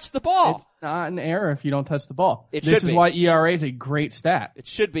even touch the ball. It's not an error if you don't touch the ball. It this should is be. why ERA is a great stat. It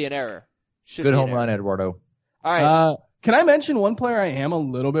should be an error. Good home run, Eduardo. All right. Can I mention one player I am a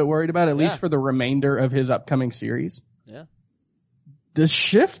little bit worried about, at Yeah. least for the remainder of his upcoming series? Yeah. The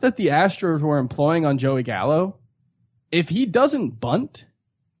shift that the Astros were employing on Joey Gallo, if he doesn't bunt,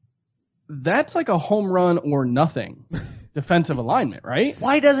 that's like a home run or nothing defensive alignment, right?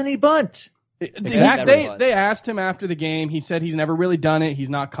 Why doesn't he bunt? They asked him after the game. He said he's never really done it. He's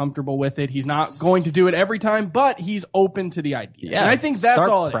not comfortable with it. He's not going to do it every time, but he's open to the idea. Yeah. And I think that's start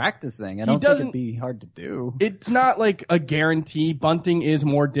all it is. practicing. I don't think it'd be hard to do. It's not like a guarantee. Bunting is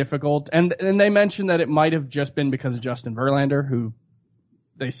more difficult. And they mentioned that it might have just been because of Justin Verlander, who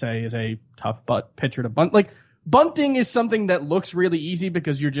they say is a tough pitcher to bunt. Like, bunting is something that looks really easy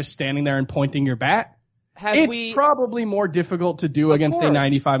because you're just standing there and pointing your bat. It's probably more difficult to do against a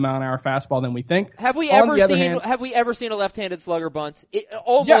 95 mile an hour fastball than we think. Have we ever seen a left-handed slugger bunt? It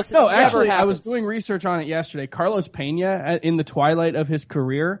almost no, never actually, happens. I was doing research on it yesterday. Carlos Pena, in the twilight of his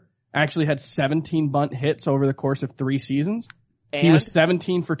career, actually had 17 bunt hits over the course of 3 seasons. And? He was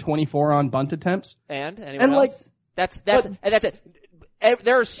 17 for 24 on bunt attempts. And anyone else? That's it.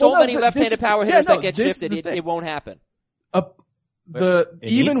 There are so many left-handed power hitters that get shifted. It won't happen.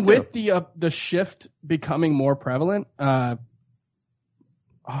 Even with the shift becoming more prevalent,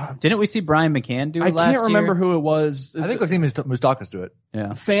 didn't we see Brian McCann do it last year? I can't remember who it was. I think I've seen Moustakas do it.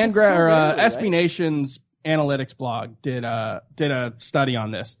 Yeah. SB Nation's analytics blog did a study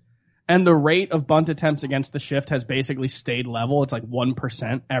on this. And the rate of bunt attempts against the shift has basically stayed level. It's like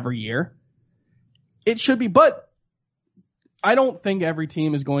 1% every year. It should be, but I don't think every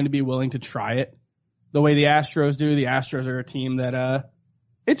team is going to be willing to try it the way the Astros do. The Astros are a team that,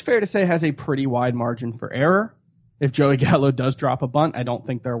 it's fair to say has a pretty wide margin for error. If Joey Gallo does drop a bunt, I don't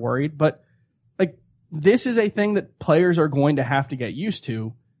think they're worried, but like, this is a thing that players are going to have to get used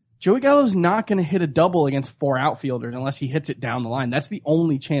to. Joey Gallo's not going to hit a double against 4 outfielders unless he hits it down the line. That's the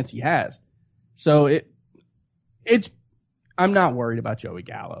only chance he has. So I'm not worried about Joey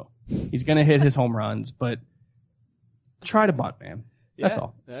Gallo. He's going to hit his home runs, but try to bunt, man. That's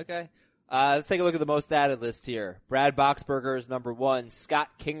all. Okay. Let's take a look at the most added list here. Brad Boxberger is number 1. Scott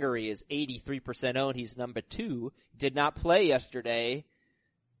Kingery is 83% owned. He's number 2. Did not play yesterday.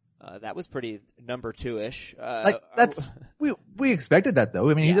 That was pretty number 2-ish. We expected that though.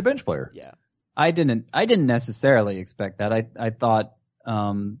 I mean, he's a bench player. Yeah. I didn't necessarily expect that. I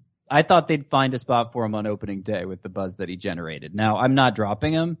thought they'd find a spot for him on opening day with the buzz that he generated. Now, I'm not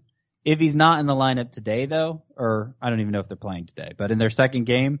dropping him. If he's not in the lineup today though, or I don't even know if they're playing today, but in their second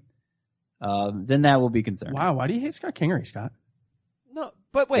game, then that will be concerning. Wow, why do you hate Scott Kingery, Scott? No,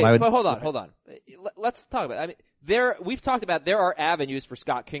 but wait, hold on. Let's talk about it. I mean, we've talked about there are avenues for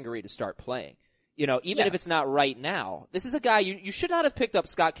Scott Kingery to start playing. Even if it's not right now. This is a guy you should not have picked up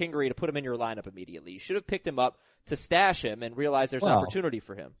Scott Kingery to put him in your lineup immediately. You should have picked him up to stash him and realize there's an opportunity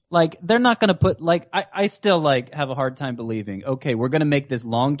for him. Like, they're not going to put, I still, have a hard time believing, okay, we're going to make this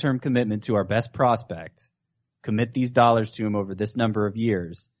long-term commitment to our best prospect, commit these dollars to him over this number of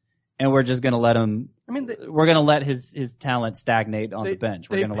years, and we're just going to let him, we're going to let his talent stagnate on the bench.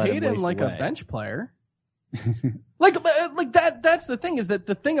 We're going to let him waste paid him like away. a bench player. That's the thing, is that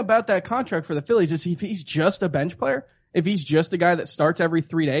the thing about that contract for the Phillies is if he's just a bench player, if he's just a guy that starts every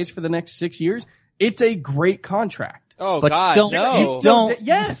 3 days for the next 6 years, it's a great contract. Oh, but God, no.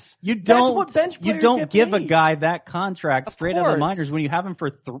 You don't give a guy that contract straight out of the minors when you have him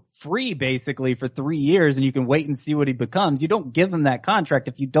for free, basically, for 3 years, and you can wait and see what he becomes. You don't give him that contract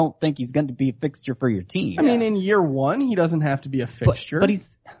if you don't think he's going to be a fixture for your team. I mean, in year one, he doesn't have to be a fixture. But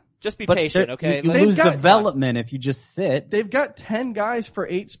he's... Just be patient, okay? You lose development if you just sit. They've got 10 guys for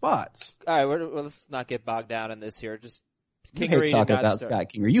 8 spots. All right, let's not get bogged down in this here. Just You hate talking about Scott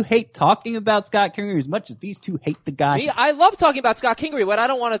Kingery. You hate talking about Scott Kingery as much as these two hate the guy. I love talking about Scott Kingery. What I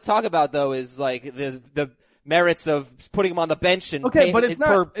don't want to talk about, though, is the merits of putting him on the bench and okay, but it's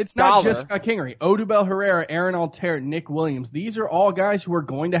not just Scott Kingery. Odubel Herrera, Aaron Altair, Nick Williams. These are all guys who are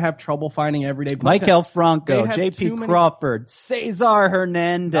going to have trouble finding everyday play. Michael Franco, J.P. Crawford, Cesar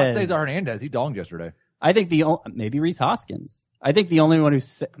Hernandez. Not Cesar Hernandez. He donged yesterday. I think maybe Rhys Hoskins. I think the only one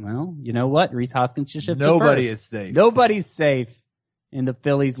who's, well, you know what? Rhys Hoskins should shift to first. Nobody is safe. Nobody's safe in the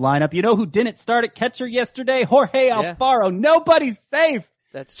Phillies lineup. You know who didn't start at catcher yesterday? Jorge Alfaro. Nobody's safe.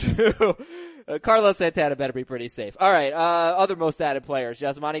 That's true. Carlos Santana better be pretty safe. All right, other most added players.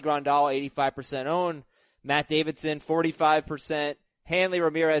 Yasmani Grandal, 85% owned. Matt Davidson, 45%. Hanley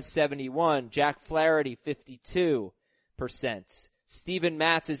Ramirez, 71%. Jack Flaherty, 52%. Steven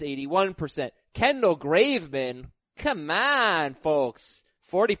Matz is 81%. Kendall Graveman, come on, folks.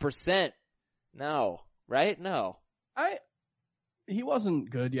 40%. No. Right? No. He wasn't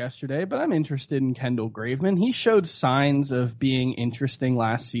good yesterday, but I'm interested in Kendall Graveman. He showed signs of being interesting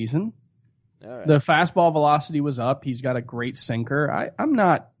last season. All right. The fastball velocity was up. He's got a great sinker. I'm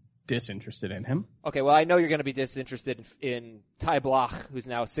not disinterested in him. Okay, well, I know you're going to be disinterested in Ty Bloch, who's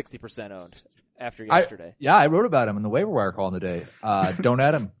now 60% owned after yesterday. I wrote about him in the waiver wire call today. Don't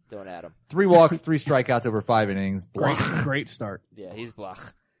add him. Don't add him. 3 walks, 3 strikeouts over 5 innings. Great start. Yeah, he's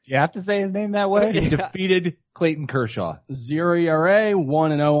Bloch. Do you have to say his name that way? He defeated Clayton Kershaw. 0 ERA,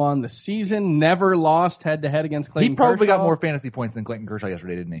 1-0 on the season. Never lost head-to-head against Clayton Kershaw. He probably got more fantasy points than Clayton Kershaw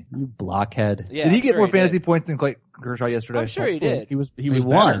yesterday, didn't he? You blockhead. Yeah, did he get more fantasy points than Clayton Kershaw yesterday? I'm sure he did. He was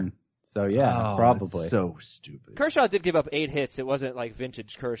won. So yeah, probably. So stupid. Kershaw did give up 8 hits. It wasn't like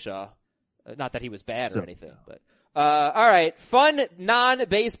vintage Kershaw. Not that he was bad or anything, but all right. Fun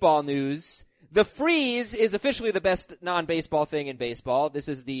non-baseball news. The freeze is officially the best non-baseball thing in baseball. This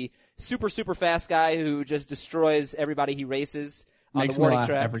is the super fast guy who just destroys everybody he races on Makes the warning me laugh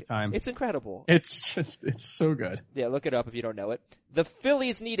track. every time. It's incredible. It's so good. Yeah, look it up if you don't know it. The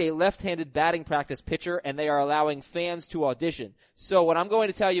Phillies need a left-handed batting practice pitcher, and they are allowing fans to audition. So what I'm going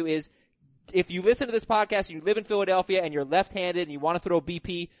to tell you is, if you listen to this podcast, you live in Philadelphia, and you're left-handed, and you want to throw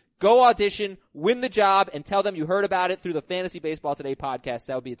BP, go audition, win the job, and tell them you heard about it through the Fantasy Baseball Today podcast.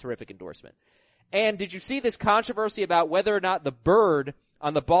 That would be a terrific endorsement. And did you see this controversy about whether or not the bird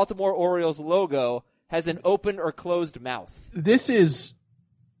on the Baltimore Orioles logo has an open or closed mouth? This is,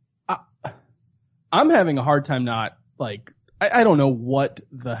 I'm having a hard time I don't know what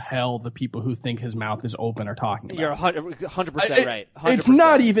the hell the people who think his mouth is open are talking about. You're 100% right. 100%. It's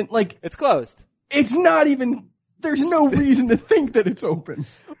not even, it's closed. It's not even, there's no reason to think that it's open.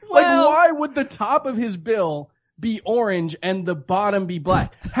 Well, why would the top of his bill be orange and the bottom be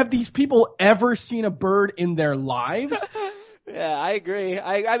black? Have these people ever seen a bird in their lives? Yeah, I agree.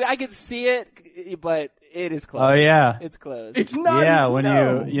 I can see it, but it is closed. Oh yeah, it's closed. It's not. Yeah,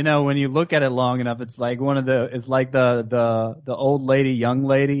 when you look at it long enough, it's like it's like the old lady, young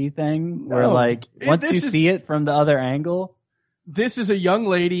lady thing, where once you see it from the other angle, this is a young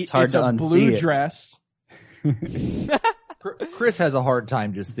lady. It's hard it's to a unsee blue it. dress. Chris has a hard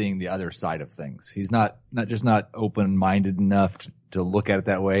time just seeing the other side of things. He's not open-minded enough to look at it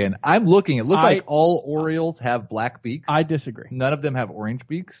that way. And I'm looking. It looks like all Orioles have black beaks. I disagree. None of them have orange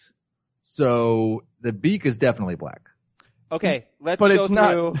beaks. So the beak is definitely black. Okay, let's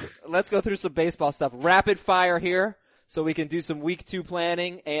go through some baseball stuff. Rapid fire here, so we can do some week 2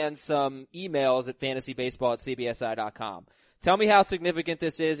 planning and some emails at fantasybaseball@cbsi.com. Tell me how significant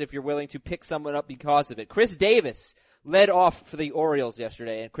this is if you're willing to pick someone up because of it. Chris Davis led off for the Orioles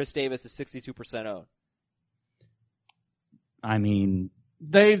yesterday, and Chris Davis is 62% owned. I mean,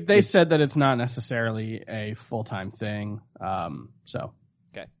 they said that it's not necessarily a full-time thing. So.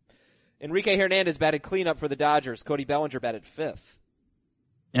 Okay. Enrique Hernandez batted cleanup for the Dodgers. Cody Bellinger batted 5th.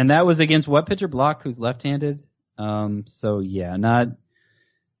 And that was against what pitcher? Block, who's left-handed. So yeah, not.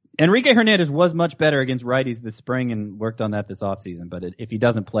 Enrique Hernandez was much better against righties this spring and worked on that this offseason. But if he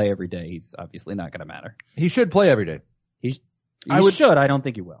doesn't play every day, he's obviously not going to matter. He should play every day. I don't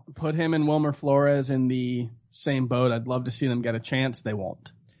think he will. Put him and Wilmer Flores in the same boat. I'd love to see them get a chance. They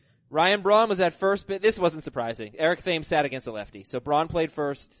won't. Ryan Braun was at first, but this wasn't surprising. Eric Thames sat against a lefty. So Braun played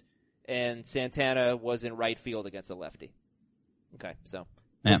first, and Santana was in right field against a lefty. Okay, so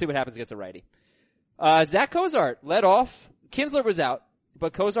we'll see what happens against a righty. Zach Cozart led off. Kinsler was out,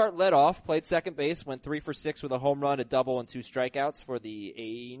 but Cozart led off, played second base, went 3 for 6 with a home run, a double, and 2 strikeouts for the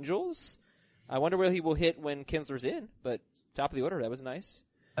Angels. I wonder where he will hit when Kinsler's in, but top of the order, that was nice.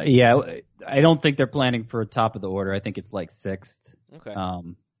 Yeah, I don't think they're planning for a top of the order. I think it's like 6th. Okay.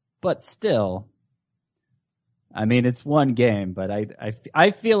 But still, I mean, it's one game, but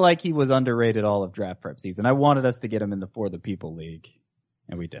I feel like he was underrated all of draft prep season. I wanted us to get him in the For the People League,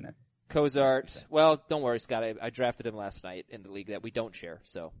 and we didn't. Cozart, well, don't worry, Scott. I drafted him last night in the league that we don't share,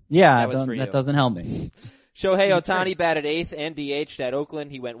 so. Yeah, that doesn't help me. Shohei Ohtani batted 8th and DH'd at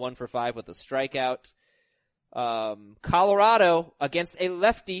Oakland. He went 1 for 5 with a strikeout. Colorado against a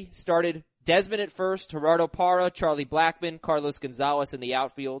lefty started Desmond at first, Gerardo Parra, Charlie Blackmon, Carlos Gonzalez in the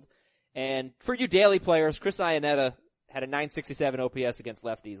outfield. And for you daily players, Chris Iannetta had a 967 OPS against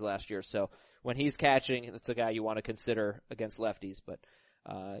lefties last year. So when he's catching, that's a guy you want to consider against lefties. But,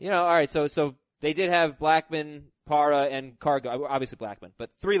 all right. So they did have Blackmon, Parra, and Cargo, obviously Blackmon,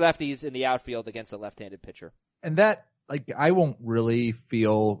 but 3 lefties in the outfield against a left-handed pitcher. And that, I won't really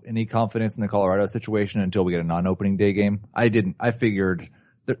feel any confidence in the Colorado situation until we get a non-opening day game. I figured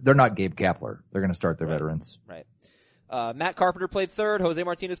they're not Gabe Kapler. They're going to start their veterans. Right. Matt Carpenter played third. Jose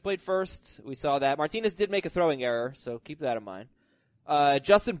Martinez played first. We saw that. Martinez did make a throwing error, so keep that in mind.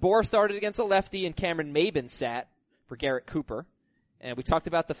 Justin Bohr started against a lefty, and Cameron Maben sat for Garrett Cooper. And we talked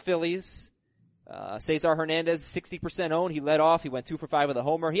about the Phillies. Cesar Hernandez, 60% owned. He led off. He went 2 for 5 with a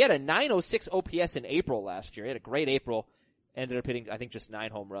homer. He had a 906 OPS in April last year. He had a great April. Ended up hitting, I think, just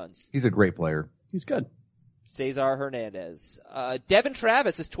 9 home runs. He's a great player. He's good. Cesar Hernandez. Devin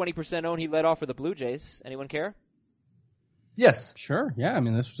Travis is 20% owned. He led off for the Blue Jays. Anyone care? Yes. Sure. Yeah. I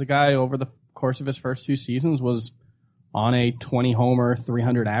mean, this was a guy over the course of his first 2 seasons was on a 20 homer,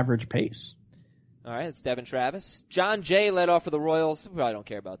 300 average pace. All right. It's Devin Travis. John Jay led off for the Royals. We probably don't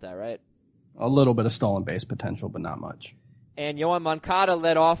care about that, right? A little bit of stolen base potential, but not much. And Yohan Moncada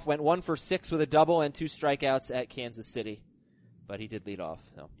led off, went 1 for 6 with a double and 2 strikeouts at Kansas City. But he did lead off.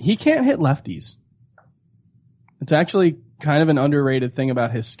 So. He can't hit lefties. It's actually kind of an underrated thing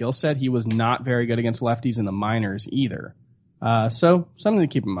about his skill set. He was not very good against lefties in the minors either. So something to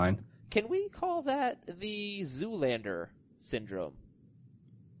keep in mind. Can we call that the Zoolander syndrome?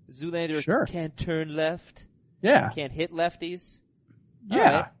 Zoolander Sure. can't turn left. Yeah. Can't hit lefties.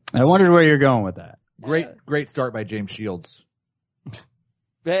 Yeah. I wondered where you're going with that. Great start by James Shields.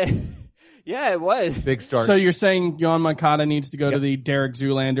 Yeah, it was. Big start. So you're saying Yohan Moncada needs to go to the Derek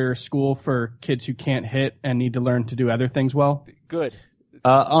Zoolander school for kids who can't hit and need to learn to do other things well? Good.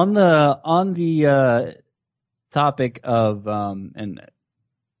 On the topic of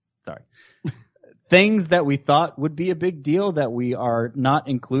things that we thought would be a big deal that we are not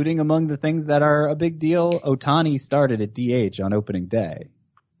including among the things that are a big deal. Ohtani started at DH on opening day.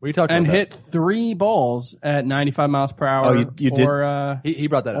 What are you talking And about? hit 3 balls at 95 miles per hour. Oh, you did? He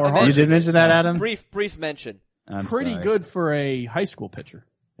brought that or up. hard. You did mention that, Adam? Brief mention. I'm pretty sorry. good for a high school pitcher,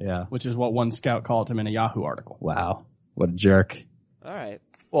 Yeah. which is what one scout called him in a Yahoo article. Wow. What a jerk. All right.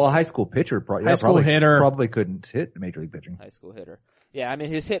 Well, a high school pitcher High school hitter. probably couldn't hit major league pitching. High school hitter. Yeah, I mean,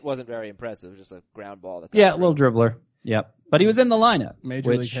 his hit wasn't very impressive. It was just a ground ball. That Yeah, little dribbler. Yep. But he was in the lineup.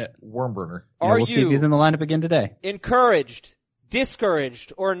 Major league which, hit. Worm burner. yeah, Are we'll see if he's you in the lineup again today. encouraged,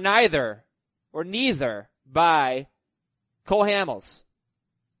 discouraged, or neither, or neither by Cole Hamels?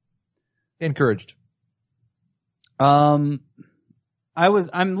 Encouraged. I'm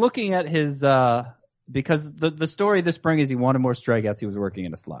looking at his, because the story this spring is he wanted more strikeouts. He was working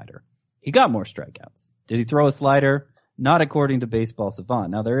in a slider. He got more strikeouts. Did he throw a slider? Not according to Baseball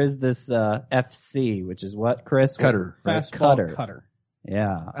Savant. Now there is this, FC, which is what, Chris? Cutter. Right? Fastball cutter.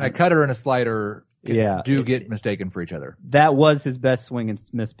 Yeah. And a cutter and a slider Yeah. do get mistaken for each other. That was his best swing and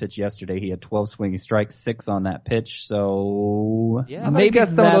miss pitch yesterday. He had 12 swinging strikes, 6 on that pitch. So Yeah. maybe I guess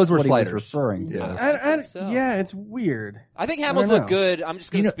some of that's those were what he was sliders. referring to. Yeah. think so. Yeah, it's weird. I think I Hamels don't looked know. good. I'm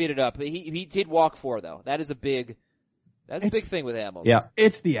just going to You know- speed it up. He did walk 4 though. That is a big thing with Hamels. Yeah.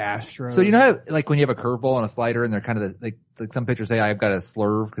 It's the Astros. So you know how, when you have a curveball and a slider and they're kind of like some pitchers say, I've got a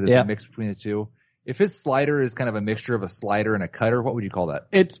slurve because it's Yeah. a mix between the two. If his slider is kind of a mixture of a slider and a cutter, what would you call that?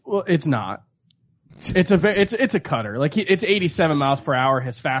 It's not. It's a cutter. Like it's 87 miles per hour.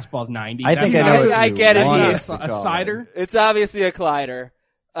 His fastball's 90. I think That's I know not what I you get it. want He's- us to a call cider. It's obviously a Clyder.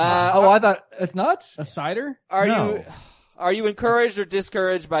 I thought it's not. A cider? No. Are you encouraged or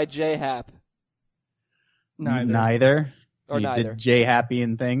discouraged by J Hap? Neither. Or He neither. did Jay Happy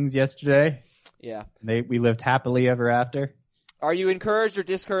and things yesterday. Yeah. We lived happily ever after. Are you encouraged or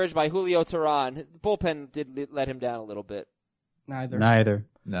discouraged by Julio Teheran? The bullpen did let him down a little bit. Neither.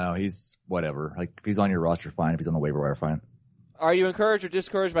 No, he's whatever. Like if he's on your roster, fine. If he's on the waiver wire, fine. Are you encouraged or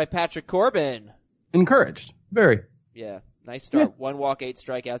discouraged by Patrick Corbin? Encouraged. Very. Yeah, nice start. 1 walk, 8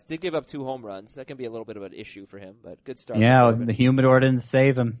 strikeouts. Did give up 2 home runs. That can be a little bit of an issue for him, but good start. Yeah, for well, Corbin. the humidor didn't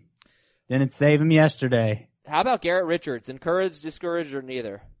save him. Didn't save him yesterday. How about Garrett Richards? Encouraged, discouraged, or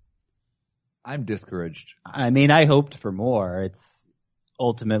neither? I'm discouraged. I mean, I hoped for more. It's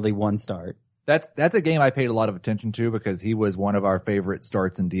ultimately 1 start. That's a game I paid a lot of attention to because he was one of our favorite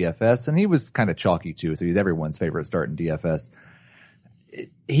starts in DFS, and he was kind of chalky too, so he's everyone's favorite start in DFS.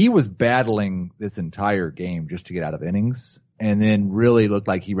 He was battling this entire game just to get out of innings, and then really looked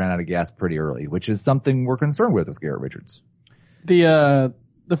like he ran out of gas pretty early, which is something we're concerned with Garrett Richards. The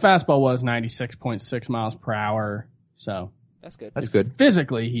fastball was 96.6 miles per hour, so That's good. That's good.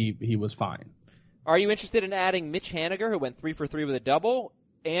 physically he was fine. Are you interested in adding Mitch Haniger, who went 3 for 3 with a double,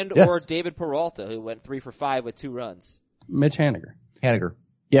 and Yes. or David Peralta, who went 3 for 5 with 2 runs? Mitch Haniger. Haniger.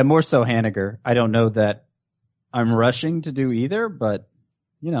 Yeah, more so Haniger. I don't know that I'm rushing to do either, but,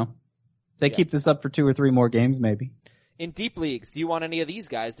 you know, if they keep this up for 2 or 3 more games, maybe. In deep leagues, do you want any of these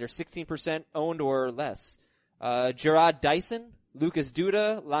guys? They're 16% owned or less. Gerard Dyson, Lucas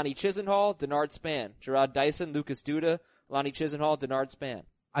Duda, Lonnie Chisenhall, Denard Span. Gerard Dyson, Lucas Duda, Lonnie Chisenhall, Denard Span.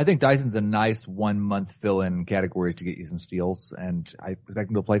 I think Dyson's a nice 1 month fill-in category to get you some steals, and I expect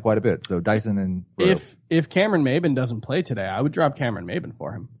him to play quite a bit. So Dyson and Rowe. If Cameron Maben doesn't play today, I would drop Cameron Maben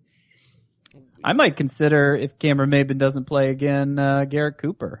for him. I might consider, if Cameron Maben doesn't play again, Garrett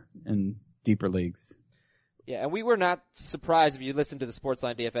Cooper in deeper leagues. Yeah, and we were not surprised if you listened to the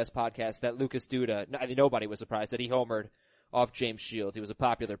Sportsline DFS podcast that Lucas Duda, I mean, nobody was surprised that he homered off James Shields. He was a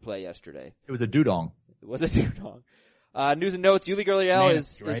popular play yesterday. It was a dudong. It was a ding-dong. News and notes, Yuli Gurriel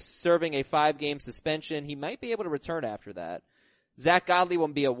is right? serving a 5-game suspension. He might be able to return after that. Zach Godley will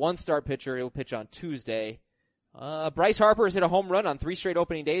be a 1-start pitcher. He'll pitch on Tuesday. Bryce Harper has hit a home run on 3 straight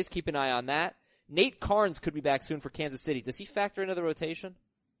opening days. Keep an eye on that. Nate Carnes could be back soon for Kansas City. Does he factor into the rotation?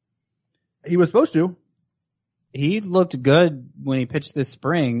 He was supposed to. He looked good when he pitched this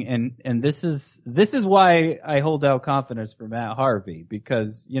spring, and this is why I hold out confidence for Matt Harvey,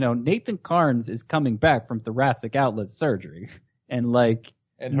 because, you know, Nathan Carnes is coming back from thoracic outlet surgery, and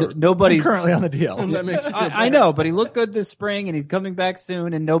nobody's currently on the DL. And that makes you feel I know, but he looked good this spring, and he's coming back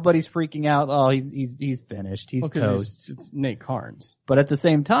soon, and nobody's freaking out. Oh, he's finished. He's toast. It's Nate Carnes. But at the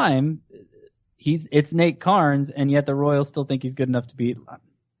same time, it's Nate Carnes, and yet the Royals still think he's good enough to beat.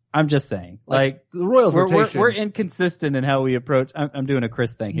 I'm just saying, like the Royals rotation. we're inconsistent in how we approach. I'm doing a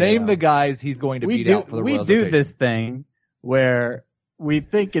Chris thing here. Name now. the guys he's going to beat out for the Royals We do rotation. this thing where we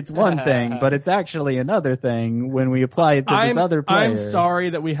think it's one thing, but it's actually another thing when we apply it to this other player. I'm sorry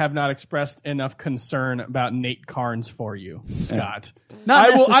that we have not expressed enough concern about Nate Carnes for you, Scott. Not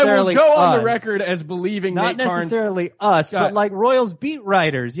I will necessarily go on the us. record as believing Not Nate Carnes. necessarily us, Scott. but like Royals beat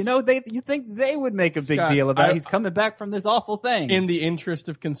writers. You know, you think they would make a big Scott, deal about he's coming back from this awful thing. In the interest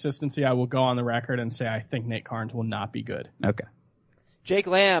of consistency, I will go on the record and say I think Nate Carnes will not be good. Okay. Jake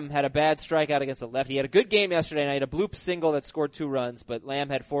Lamb had a bad strikeout against a lefty. He had a good game yesterday, and he had a bloop single that scored 2 runs, but Lamb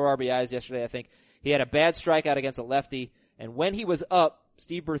had 4 RBIs yesterday, I think. He had a bad strikeout against a lefty, and when he was up,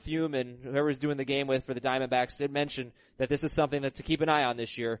 Steve Berthume and whoever was doing the game with for the Diamondbacks did mention that this is something that to keep an eye on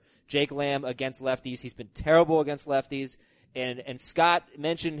this year. Jake Lamb against lefties. He's been terrible against lefties, and Scott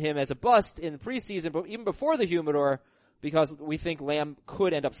mentioned him as a bust in the preseason, but even before the humidor, because we think Lamb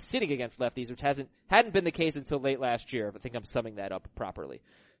could end up sitting against lefties, which hadn't been the case until late last year. I think I'm summing that up properly.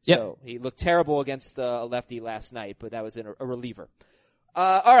 So he looked terrible against a lefty last night, but that was in a reliever.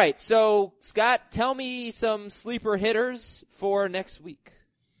 All right, so Scott, tell me some sleeper hitters for next week.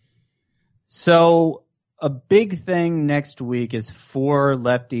 So a big thing next week is 4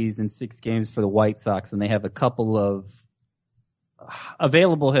 lefties in 6 games for the White Sox, and they have a couple of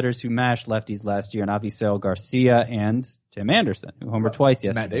available hitters who mashed lefties last year, and Avisail Garcia and Tim Anderson, who homered twice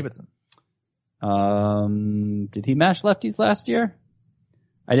yesterday. Matt Davidson. Did he mash lefties last year?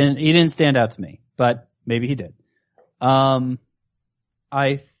 He didn't stand out to me, but maybe he did.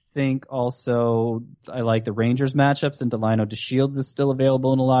 I think also I like the Rangers matchups, and Delino DeShields is still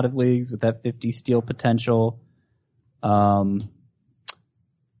available in a lot of leagues with that 50 steal potential.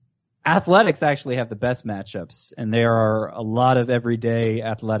 Athletics actually have the best matchups, and there are a lot of everyday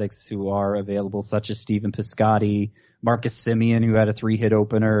athletics who are available, such as Stephen Piscotty, Marcus Simeon, who had a 3-hit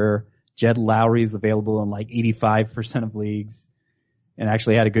opener. Jed Lowry is available in like 85% of leagues and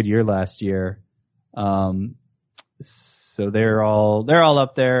actually had a good year last year. So they're all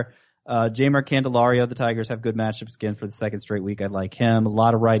up there. Jeimer Candelario, the Tigers have good matchups again for the second straight week. I like him. A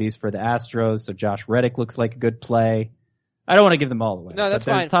lot of righties for the Astros, so Josh Reddick looks like a good play. I don't want to give them all away. No, that's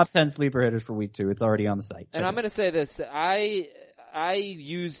but fine. Top 10 sleeper hitters for week 2. It's already on the site. And I'm going to say this. I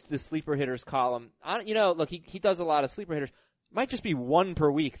used the sleeper hitters column. Look, he does a lot of sleeper hitters. Might just be one per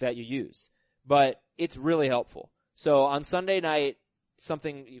week that you use, but it's really helpful. So on Sunday night,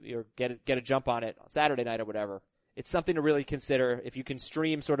 or get a jump on it on Saturday night or whatever. It's something to really consider. If you can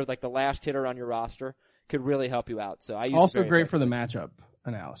stream sort of like the last hitter on your roster, could really help you out. So I use also great for the matchup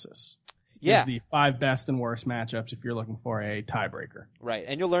analysis. Yeah. The 5 best and worst matchups if you're looking for a tiebreaker. Right.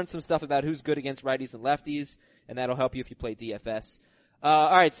 And you'll learn some stuff about who's good against righties and lefties, and that'll help you if you play DFS.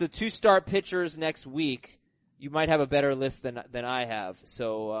 All right. So 2 start pitchers next week. You might have a better list than I have.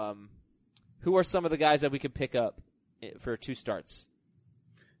 So, who are some of the guys that we could pick up for 2 starts?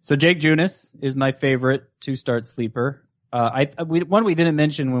 So Jake Junis is my favorite 2-start sleeper. One we didn't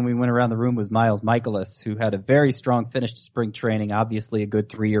mention when we went around the room was Miles Michaelis, who had a very strong finish to spring training. Obviously a good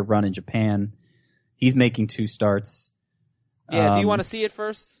 3-year run in Japan. He's making 2 starts. Yeah. Do you want to see it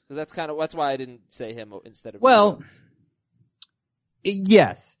first? Because that's why I didn't say him instead of. Well,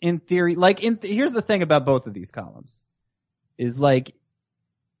 yes, in theory. Here's the thing about both of these columns is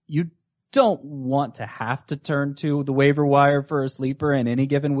you don't want to have to turn to the waiver wire for a sleeper in any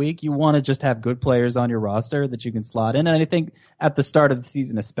given week. You want to just have good players on your roster that you can slot in. And I think at the start of the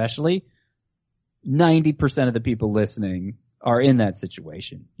season especially, 90% of the people listening are in that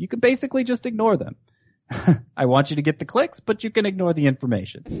situation. You can basically just ignore them. I want you to get the clicks, but you can ignore the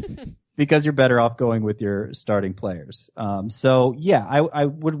information because you're better off going with your starting players. So yeah, I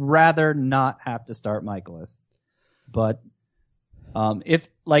would rather not have to start Michaelis, but if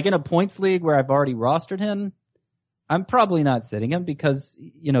in a points league where I've already rostered him, I'm probably not sitting him because,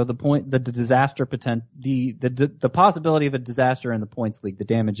 the possibility of a disaster in the points league, the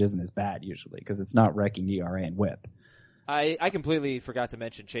damage isn't as bad usually because it's not wrecking ERA and WHIP. I completely forgot to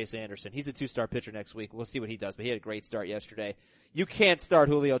mention Chase Anderson. He's a 2-star pitcher next week. We'll see what he does, but he had a great start yesterday. You can't start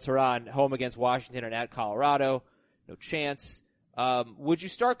Julio Teheran home against Washington and at Colorado. No chance. Would you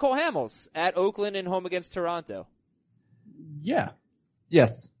start Cole Hamels at Oakland and home against Toronto? Yeah.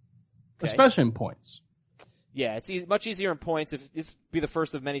 Yes. Okay. Especially in points. Yeah, it's much easier in points. If this be the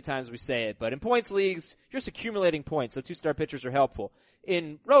first of many times we say it, but in points leagues, you're just accumulating points. So 2-star pitchers are helpful.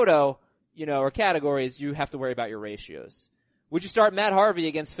 In Roto, or categories, you have to worry about your ratios. Would you start Matt Harvey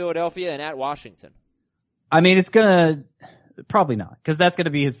against Philadelphia and at Washington? I mean, probably not, because that's going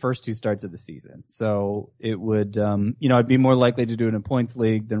to be his first 2 starts of the season. So it would, I'd be more likely to do it in points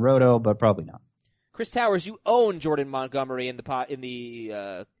league than Roto, but probably not. Chris Towers, you own Jordan Montgomery in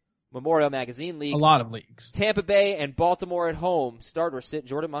the Memorial Magazine League. A lot of leagues. Tampa Bay and Baltimore at home. Start or sit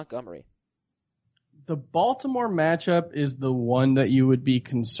Jordan Montgomery. The Baltimore matchup is the one that you would be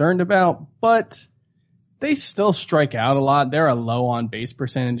concerned about, but they still strike out a lot. They're a low on base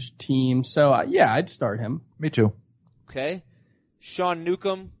percentage team. So yeah, I'd start him. Me too. Okay. Sean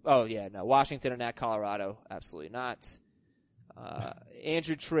Newcomb. Oh yeah, no. Washington and at Colorado. Absolutely not.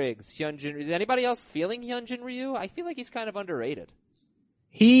 Andrew Triggs. Hyunjin. Is anybody else feeling Hyunjin Ryu? I feel like he's kind of underrated.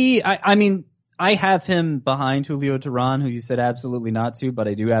 I have him behind Julio Teheran, who you said absolutely not to, but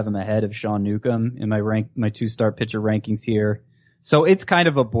I do have him ahead of Sean Newcomb in my 2-star pitcher rankings here. So it's kind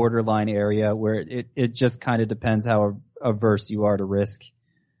of a borderline area where it just kind of depends how averse you are to risk.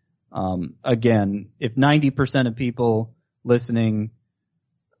 Again, if 90% of people listening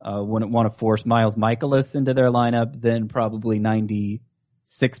wouldn't want to force Miles Michaelis into their lineup, then probably 96%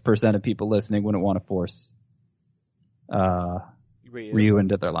 of people listening wouldn't want to force Ryu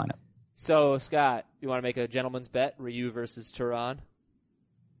into their lineup. So, Scott, you want to make a gentleman's bet? Ryu versus Teheran?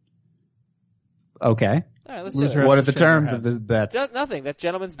 Okay. All right, let's do it. What are the terms of this bet? Nothing. That's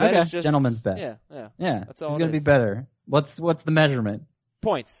gentleman's bet. Okay, It's just, gentleman's bet. Yeah. Yeah. That's all It's it going to is. be better. What's the measurement?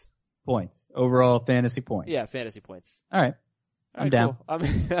 Points. Points. Overall fantasy points. Yeah, fantasy points. All right. All I'm right, down.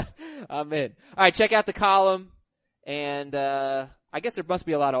 Cool. I'm in. All right, check out the column. And I guess there must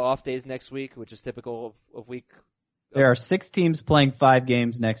be a lot of off days next week, which is typical of week. There are 6 teams playing 5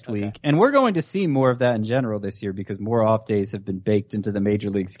 games next week, and we're going to see more of that in general this year because more off days have been baked into the major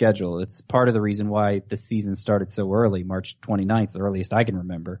league schedule. It's part of the reason why the season started so early. March 29th, the earliest I can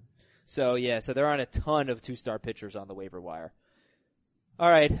remember. So there aren't a ton of 2-star pitchers on the waiver wire.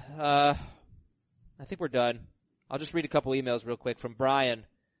 All right, I think we're done. I'll just read a couple emails real quick from Brian.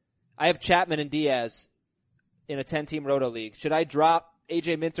 I have Chapman and Diaz in a 10-team roto league. Should I drop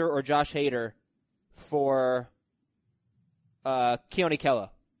AJ Minter or Josh Hader for Keone Kela?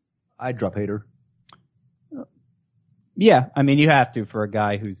 I'd drop Hader. Yeah, I mean, you have to for a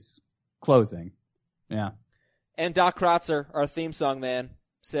guy who's closing. Yeah. And Doc Krotzer, our theme song man,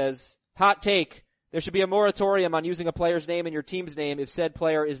 says, hot take. There should be a moratorium on using a player's name in your team's name if said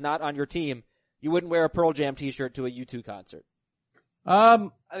player is not on your team. You wouldn't wear a Pearl Jam t-shirt to a U2 concert. I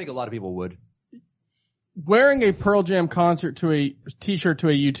think a lot of people would. Wearing a Pearl Jam concert to a t-shirt to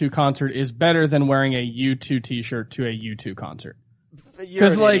a U2 concert is better than wearing a U2 t-shirt to a U2 concert. You're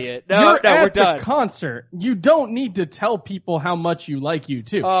an idiot. No, you're at we're done. the concert. You don't need to tell people how much you like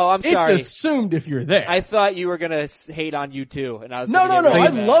U2. Oh, I'm sorry. It's assumed if you're there. I thought you were gonna hate on U2, and I was No. gonna get I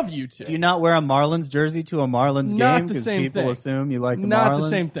really mad. love U2. Do you not wear a Marlins jersey to a Marlins Not game the because same people thing. assume you like the Not Marlins? the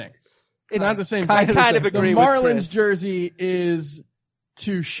same thing. It's Not the same I thing. kind of agree The with Marlins Chris. jersey is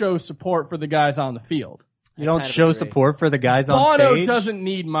to show support for the guys on the field. You don't kind of show agree. support for the guys on Bono stage? doesn't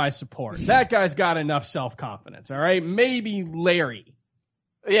need my support. That guy's got enough self-confidence, all right? Maybe Larry.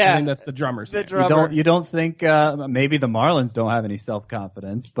 I Yeah, think that's the drummer's name. You don't think maybe the Marlins don't have any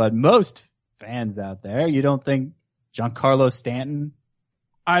self-confidence, but most fans out there, you don't think Giancarlo Stanton?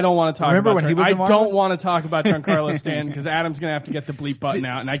 I don't want to talk Remember about when he was I the Marlins? don't want to talk about Giancarlo Stanton because Adam's going to have to get the bleep button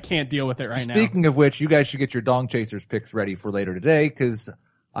out, and I can't deal with it right now. Speaking of which, you guys should get your Dong Chasers picks ready for later today because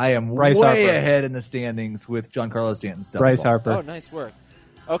I am Bryce way Harper. ahead in the standings with Giancarlo Stanton stuff. Bryce Harper. Oh, nice work.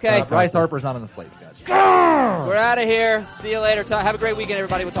 Okay, Bryce Harper's not on the slate, Scott. we're out of here. See you later. Have a great weekend,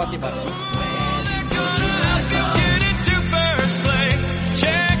 everybody. We'll talk to you Monday. When it goes to